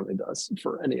life currently does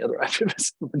for any other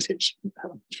IPFS implementation.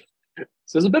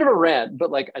 So it's a bit of a rant, but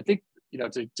I think,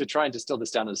 to try and distill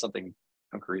this down into something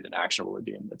concrete and actionable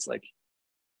again, it's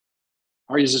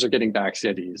our users are getting back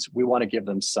CIDs. We want to give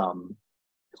them some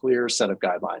clear set of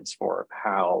guidelines for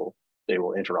how they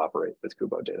will interoperate with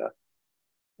Kubo data.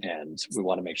 And we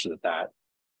want to make sure that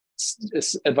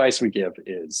advice we give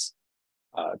is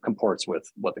comports with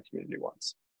what the community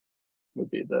wants, would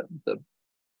be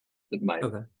my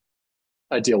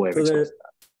ideal way of expressing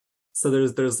that. So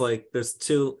there's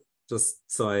two, just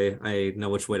so I know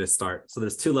which way to start. So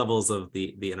there's two levels of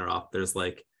the interop. There's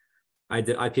I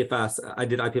did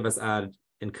IPFS add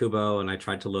in Kubo, and I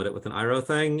tried to load it with an IRO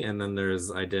thing, and then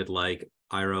I did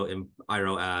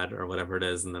IRO add or whatever it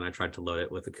is, and then I tried to load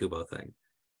it with a Kubo thing.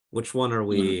 Which one are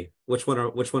we? Which one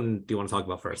do you want to talk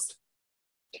about first?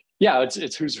 Yeah,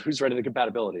 it's who's running the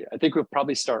compatibility. I think we'll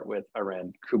probably start with I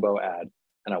ran Kubo add,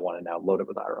 and I want to now load it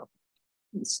with IRO.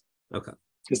 Okay.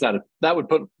 because that would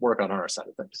put work on our side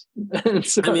of things.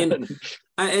 So, I mean,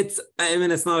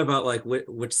 it's not about like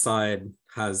which side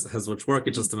has which work.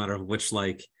 It's just a matter of which,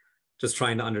 like, just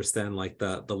trying to understand like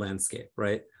the landscape,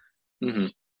 right?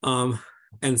 mm-hmm.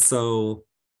 And so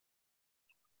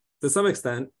to some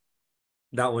extent,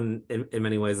 that one in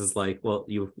many ways is like, well,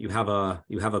 you have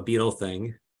a beetle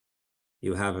thing,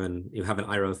 you have an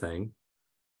IRO thing.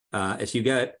 If you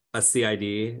get a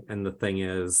CID and the thing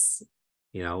is,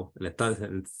 and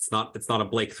it's not a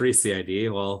Blake 3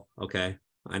 CID, well, okay,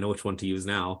 I know which one to use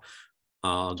now.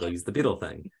 I'll go use the beetle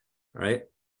thing, right?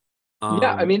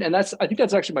 Yeah, I mean, and I think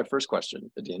that's actually my first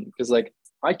question, Adin, because like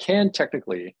I can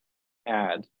technically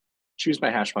choose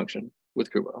my hash function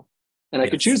with Kubo, and I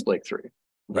could choose Blake 3,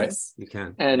 right? Yes, you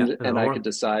can. And I could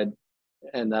decide,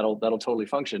 and that'll totally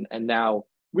function. And now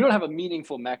we don't have a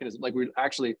meaningful mechanism. Like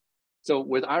so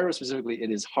with IRO specifically,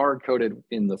 it is hard coded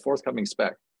in the forthcoming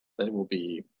spec that it will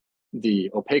be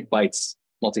the opaque bytes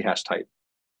multi-hash type,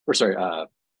 or sorry,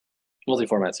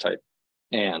 multi-formats type,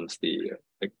 and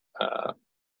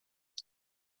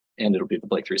and it'll be the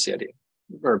Blake 3 CID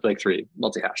or Blake 3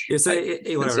 multi-hash. You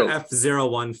say whatever,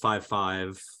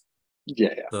 F0155. Yeah.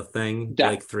 The thing,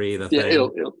 Blake 3, the thing.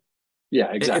 It'll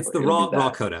exactly. It's the raw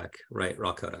codec, right?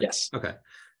 Raw codec. Yes. Okay.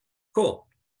 Cool.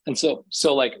 And so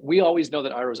like we always know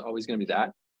that IRO is always going to be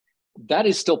that. That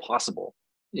is still possible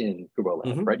in Kubo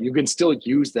Lab, right? You can still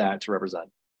use that to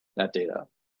represent that data.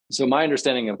 So my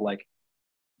understanding of like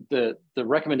the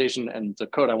recommendation and the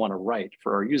code I want to write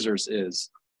for our users is,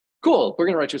 cool, we're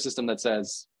going to write you a system that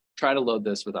says, try to load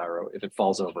this with IRO. If it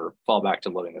falls over, fall back to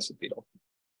loading this with Beetle.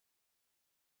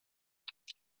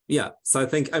 Yeah. So I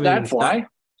think,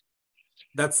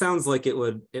 that sounds like it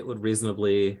would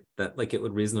reasonably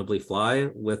fly,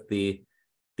 with the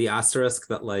asterisk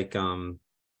that like,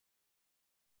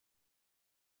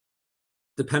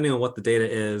 depending on what the data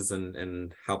is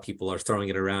and how people are throwing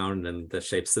it around and the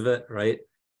shapes of it, right?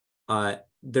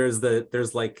 There's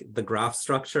like the graph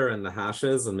structure and the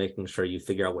hashes and making sure you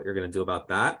figure out what you're going to do about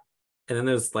that. And then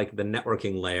there's like the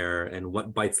networking layer and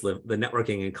what bytes live, the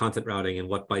networking and content routing and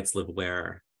what bytes live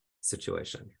where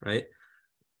situation, right?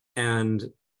 And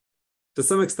to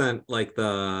some extent, like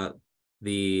the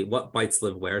what bytes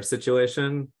live where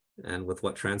situation and with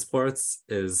what transports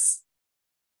is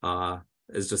like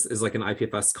an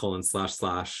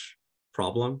IPFS : /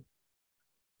 problem.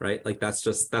 Right? Like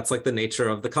that's like the nature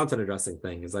of the content addressing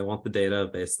thing, is I want the data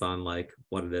based on like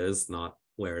what it is, not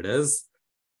where it is.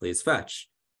 Please fetch.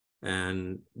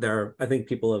 And I think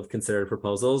people have considered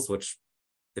proposals, which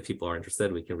if people are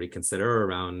interested, we can reconsider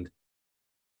around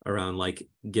like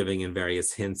giving in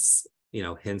various hints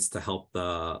to help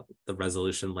the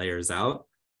resolution layers out.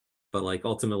 But like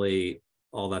ultimately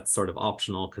all that's sort of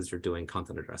optional because you're doing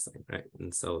content addressing, right?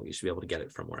 And so you should be able to get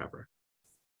it from wherever.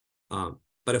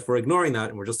 But if we're ignoring that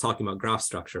and we're just talking about graph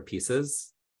structure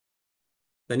pieces,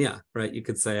 then yeah, right. You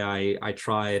could say I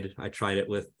tried it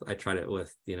with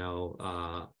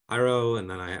IRO, and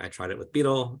then I tried it with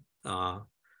Beetle,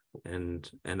 and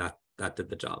that did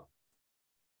the job.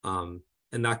 And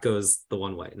that goes the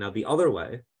one way. Now the other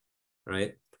way,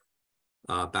 right?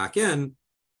 Back in,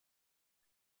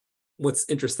 what's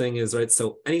interesting is, right,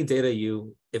 so any data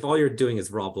if all you're doing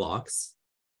is raw blocks,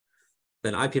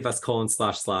 then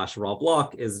IPFS : / raw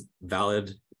block is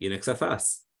valid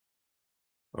UnixFS.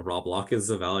 A raw block is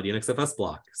a valid UnixFS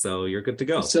block. So you're good to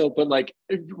go. So, but like,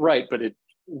 right, but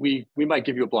we might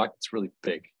give you a block that's really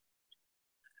big.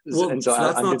 Well, and so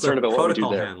that's I'm not concerned the about what we do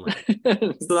protocol there. handler.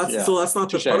 So that's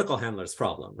not the protocol handler's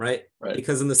problem, right?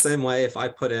 Because in the same way, if I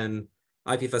put in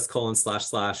IPFS :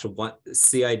 / what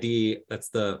CID, that's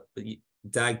the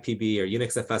DAG PB or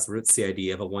UnixFS root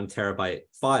CID of a 1 terabyte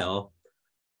file,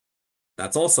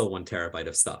 that's also 1 terabyte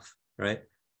of stuff, right?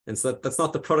 And so that's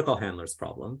not the protocol handler's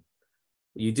problem.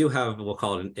 You do have, we'll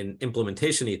call it an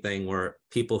implementation-y thing, where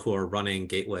people who are running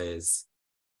gateways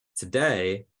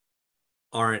today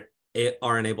aren't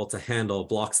able to handle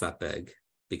blocks that big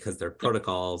because their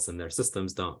protocols and their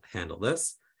systems don't handle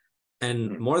this.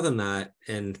 And more than that,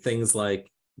 in things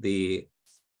like the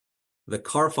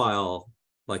car file,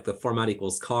 like the format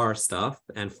equals car stuff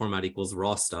and format equals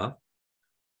raw stuff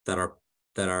that are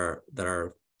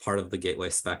part of the gateway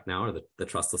spec now, or the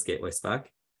trustless gateway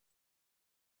spec,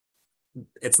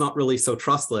 it's not really so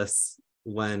trustless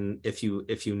if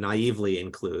you naively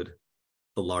include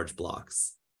the large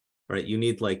blocks, right? You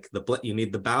need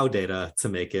the bow data to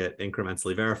make it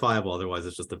incrementally verifiable. Otherwise,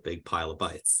 it's just a big pile of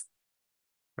bytes.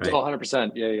 Right.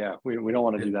 100%. Yeah. We don't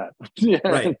want to do that. Yeah.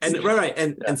 Right.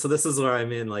 And so this is where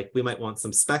I'm in, like, we might want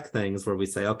some spec things where we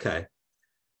say, okay,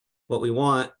 what we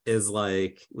want is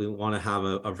like, we want to have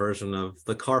a version of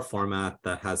the car format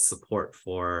that has support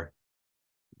for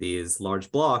these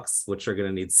large blocks, which are going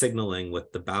to need signaling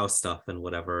with the bow stuff and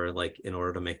whatever, like in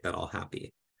order to make that all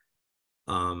happy.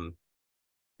 And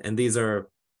these are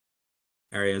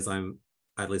areas I'm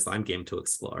game to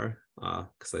explore,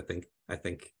 because I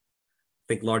think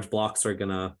large blocks are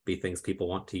gonna be things people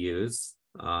want to use,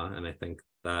 and I think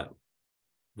that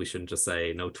we shouldn't just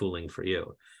say no tooling for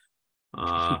you.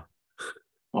 Oh,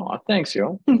 thanks,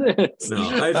 yo. No,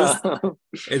 I just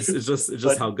it's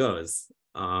just how it goes.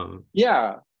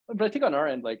 Yeah, but I think on our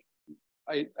end, like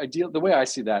I deal, the way I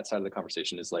see that side of the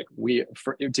conversation is like,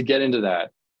 to get into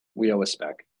that, we owe a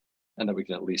spec, and that we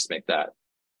can at least make that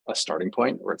a starting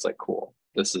point where it's like, cool,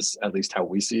 this is at least how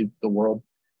we see the world.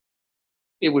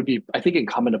 It would be, I think,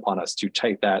 incumbent upon us to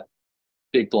take that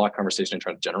big block conversation and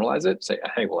try to generalize it, say,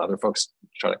 hey, will other folks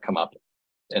try to come up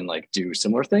and like do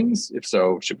similar things? If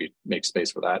so, should we make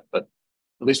space for that? But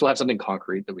at least we'll have something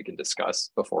concrete that we can discuss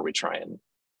before we try and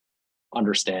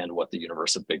understand what the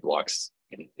universe of big blocks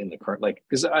in the current, like,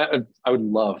 because I would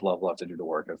love to do the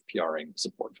work of PRing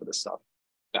support for this stuff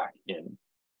back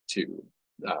into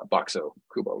Boxo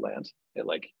Kubo land.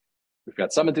 We've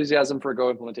got some enthusiasm for a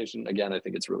Go implementation. Again, I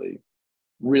think it's really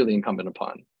incumbent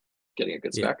upon getting a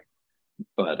good spec.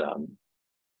 But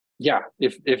yeah,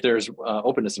 if there's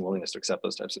openness and willingness to accept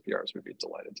those types of PRs, we'd be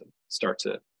delighted to start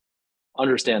to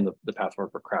understand the path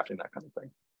forward for crafting that kind of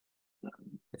thing.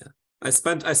 As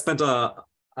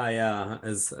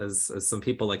some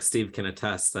people like Steve can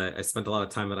attest, I spent a lot of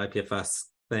time at IPFS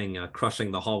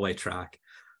crushing the hallway track,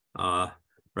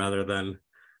 rather than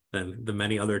the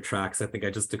many other tracks. I think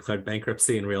I just declared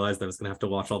bankruptcy and realized I was going to have to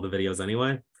watch all the videos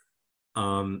anyway.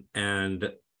 And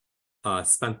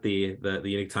spent the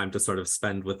unique time to sort of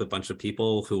spend with a bunch of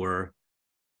people who were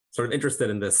sort of interested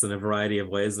in this in a variety of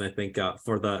ways. And I think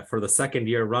for the second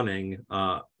year running,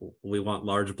 we want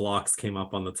large blocks came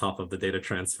up on the top of the data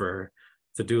transfer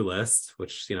to-do list,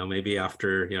 which, maybe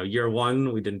after, year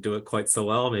one, we didn't do it quite so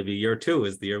well. Maybe year two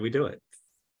is the year we do it.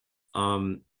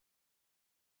 And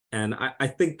I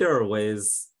think there are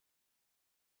ways.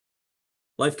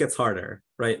 Life gets harder,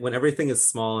 right? When everything is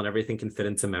small and everything can fit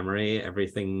into memory,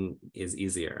 everything is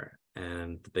easier,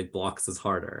 and the big blocks is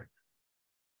harder.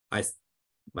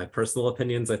 My personal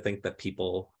opinions, I think that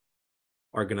people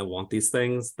are going to want these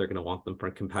things. They're going to want them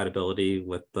for compatibility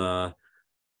with the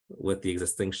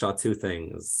existing SHA-2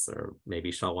 things, or maybe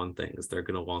SHA-1 things. They're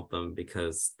going to want them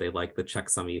because they like the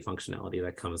checksum functionality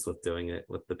that comes with doing it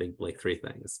with the big Blake 3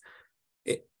 things.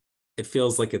 It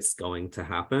feels like it's going to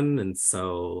happen, and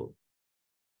so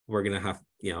we're going to have,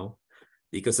 the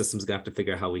ecosystem's going to have to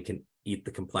figure out how we can eat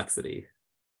the complexity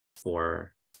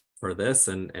for this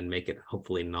and make it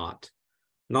hopefully not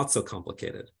so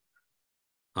complicated.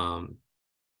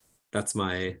 That's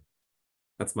my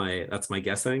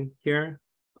guessing here.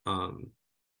 But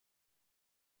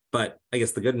I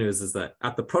guess the good news is that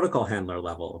at the protocol handler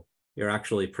level, you're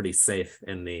actually pretty safe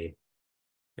in the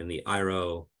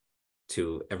IRO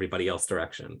to everybody else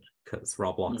direction, because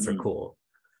raw blocks are cool.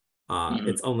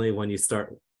 It's only when you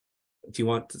start, if you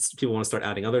want to start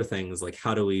adding other things, like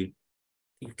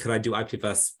could I do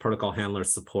IPFS protocol handler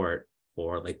support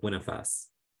for like WinFS,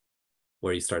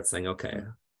 where you start saying, okay,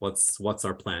 what's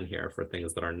our plan here for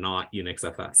things that are not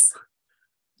UnixFS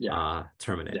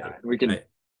terminated? Yeah, we can. Right?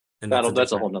 And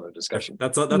that's a whole nother discussion.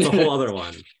 That's a whole other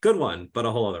one. Good one, but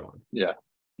a whole other one. Yeah.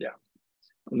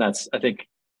 And that's, I think,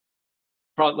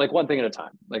 probably like one thing at a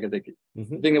time. Like I think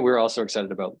the thing that we're also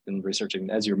excited about in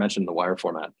researching, as you mentioned, the wire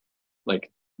format,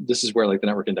 like this is where like the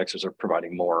network indexers are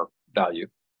providing more value,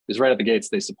 because right at the gates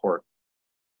they support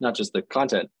not just the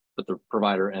content, but the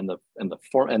provider and the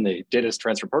data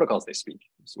transfer protocols they speak,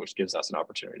 which gives us an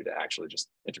opportunity to actually just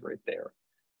integrate there,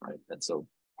 right? And so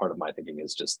part of my thinking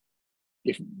is just,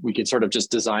 if we could sort of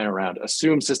just design around,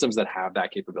 assume systems that have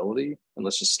that capability, and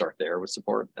let's just start there with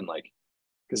support. And like,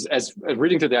 because as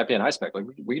reading through the IPNI spec, like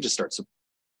we just start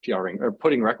PRing or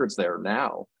putting records there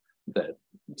now that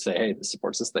say, hey, this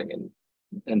supports this thing,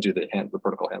 and do the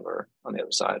protocol handler on the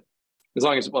other side. As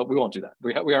long as, well, we won't do that.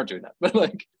 We aren't doing that. But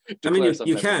like, I mean,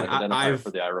 you can. Like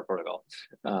for the IRA protocol.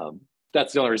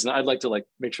 That's the only reason I'd like to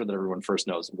make sure that everyone first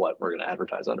knows what we're going to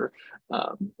advertise under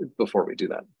before we do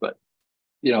that. But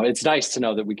it's nice to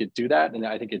know that we could do that, and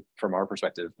I think from our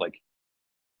perspective, like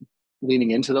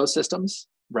leaning into those systems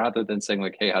rather than saying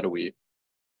like, hey, how do we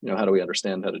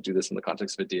understand how to do this in the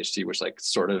context of a DHT, which like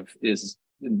sort of is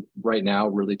right now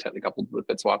really tightly coupled with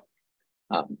BitSwap.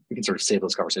 We can sort of save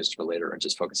those conversations for later and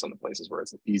just focus on the places where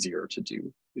it's easier to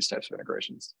do these types of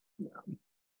integrations.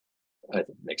 I think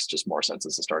it makes just more sense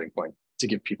as a starting point to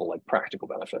give people like practical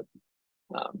benefit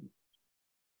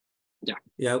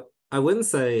Yeah, I wouldn't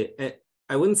say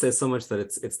so much that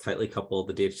it's tightly coupled.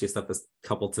 The DHT stuff is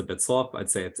coupled to BitSwap. I'd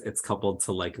say it's coupled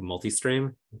to like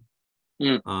multi-stream.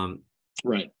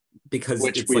 Right. Because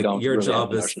Which it's we like don't your really have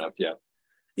job the is notion of, yeah.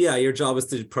 Yeah, your job is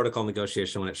to do protocol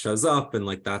negotiation when it shows up, and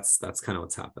like that's kind of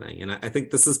what's happening. And I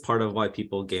think this is part of why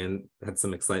people had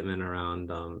some excitement around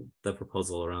the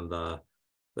proposal around the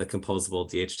composable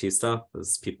DHT stuff,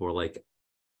 is people were like,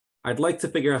 I'd like to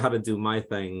figure out how to do my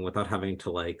thing without having to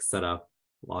like set up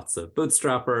lots of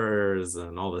bootstrappers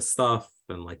and all this stuff.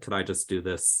 And like, could I just do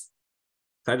this?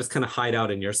 Could I just kind of hide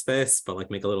out in your space, but like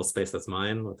make a little space that's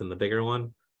mine within the bigger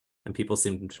one? And people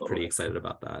seemed pretty excited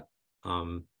about that.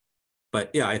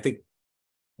 But yeah, I think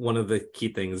one of the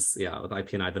key things, with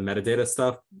IP&I, the metadata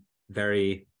stuff,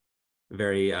 very,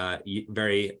 very,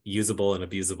 very usable and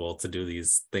abusable to do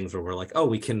these things where we're like, oh,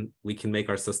 we can make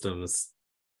our systems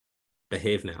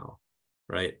behave now,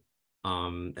 right?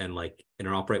 And like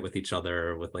interoperate with each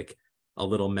other with like a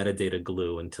little metadata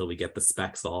glue until we get the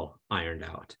specs all ironed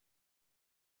out,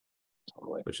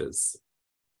 which is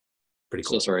pretty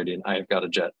cool. So sorry, Dean, I've got a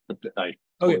jet. I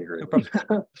Okay, agree. no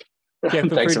problem. Yeah,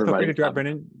 Thanks, feel free everybody. to drop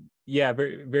Brennan. Yeah,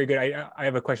 very, very good. I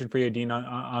have a question for you, Dean,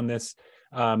 on this.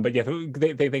 But yeah,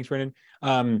 thanks, Brennan.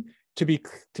 To be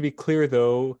clear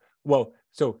though, well,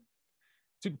 so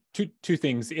two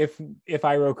things. If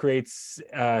IRO creates,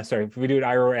 if we do an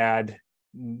IRO add,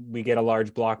 we get a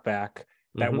large block back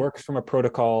that works from a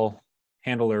protocol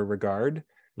handler regard.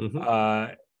 And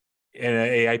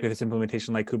a IPFS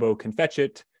implementation like Kubo can fetch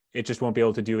it. It just won't be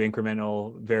able to do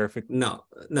incremental verification. No.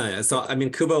 So I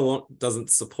mean, Kubo doesn't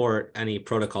support any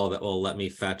protocol that will let me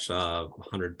fetch a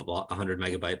 100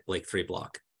 megabyte Blake 3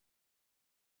 block.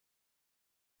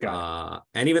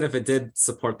 And even if it did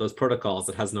support those protocols,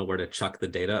 it has nowhere to chuck the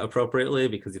data appropriately,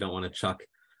 because you don't want to chuck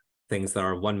things that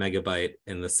are 1 megabyte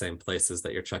in the same places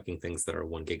that you're chucking things that are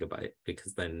 1 gigabyte,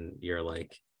 because then you're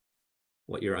like,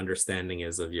 what your understanding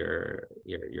is of your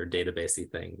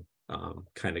databasey thing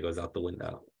kind of goes out the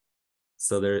window.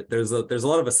 So there's a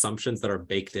lot of assumptions that are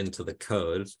baked into the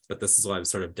code, but this is why I'm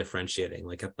sort of differentiating,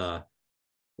 like at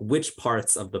which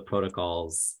parts of the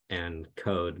protocols and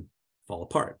code fall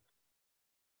apart.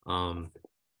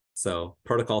 So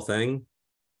protocol thing,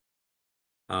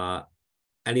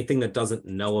 anything that doesn't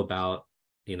know about,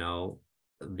 the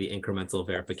incremental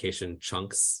verification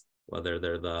chunks, whether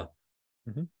they're the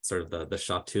sort of the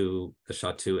SHA-2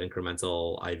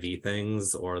 incremental IV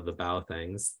things or the BAU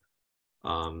things,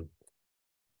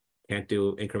 can't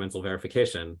do incremental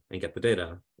verification and get the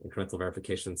data. Incremental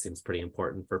verification seems pretty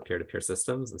important for peer-to-peer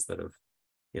systems instead of,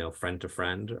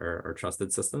 friend-to-friend or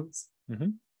trusted systems.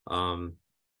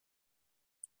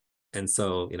 And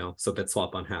so, so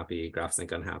BitSwap unhappy,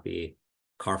 GraphSync unhappy,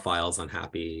 car files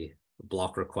unhappy,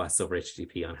 block requests over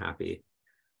HTTP unhappy,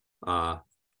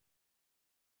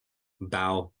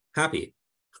 BAU happy.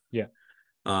 Yeah.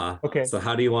 Okay. So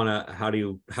how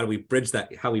do we bridge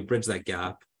that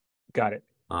gap? Got it.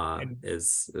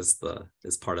 Is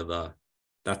part of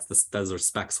those are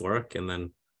specs work, and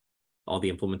then all the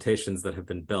implementations that have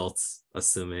been built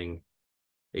assuming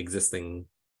the existing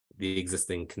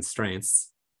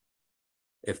constraints,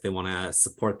 if they want to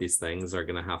support these things, are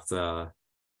going to have to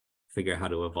figure out how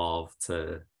to evolve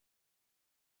to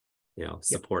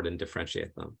support and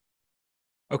differentiate them.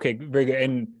 Okay, very good.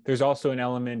 And there's also an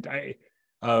element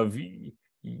of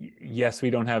yes, we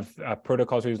don't have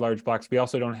protocols for these large blocks. We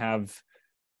also don't have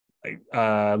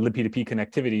libp2p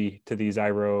connectivity to these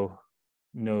IRO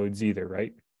nodes either,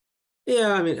 right?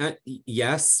 Yeah, I mean,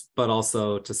 yes, but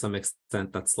also to some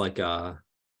extent that's like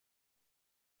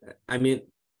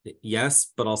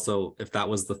yes, but also if that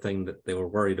was the thing that they were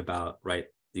worried about, right?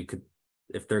 You could,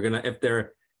 if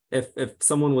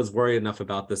someone was worried enough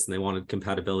about this and they wanted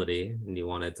compatibility and you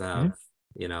wanted to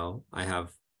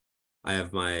have, I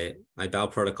have my BAU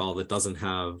protocol that doesn't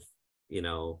have,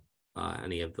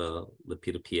 any of the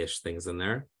libp2p-ish things in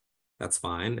there, that's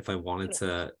fine. If I wanted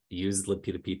to use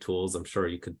libp2p tools, I'm sure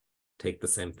you could take the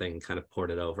same thing, kind of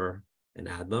port it over and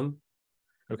add them.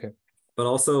 Okay. But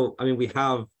also, I mean, we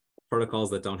have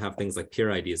protocols that don't have things like peer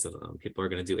IDs in them. People are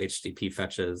going to do HTTP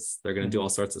fetches. They're going to do all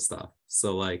sorts of stuff.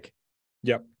 So like,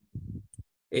 yep.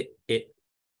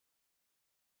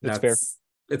 That's fair.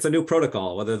 It's a new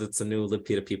protocol, whether it's a new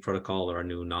libp2p protocol or a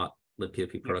new not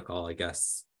libp2p protocol, I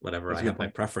guess, whatever. I have my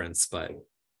preference, but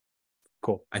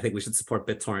cool. I think we should support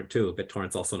BitTorrent too.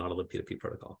 BitTorrent's also not a libp2p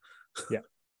protocol. Yeah.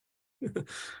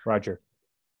 Roger.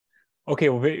 Okay,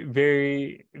 well,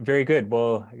 very, very good.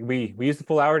 Well, we used the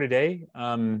full hour today.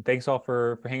 Thanks all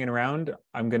for hanging around.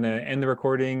 I'm gonna end the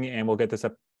recording and we'll get this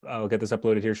up. I'll get this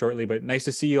uploaded here shortly. But nice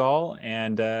to see you all,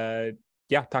 and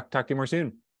yeah, talk to you more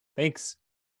soon. Thanks.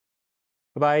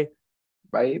 Bye-bye.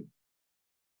 Bye.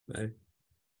 Bye.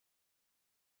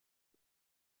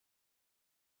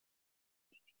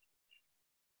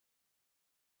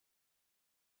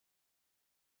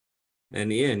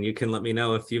 And Ian, you can let me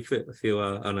know if you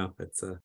oh no, it's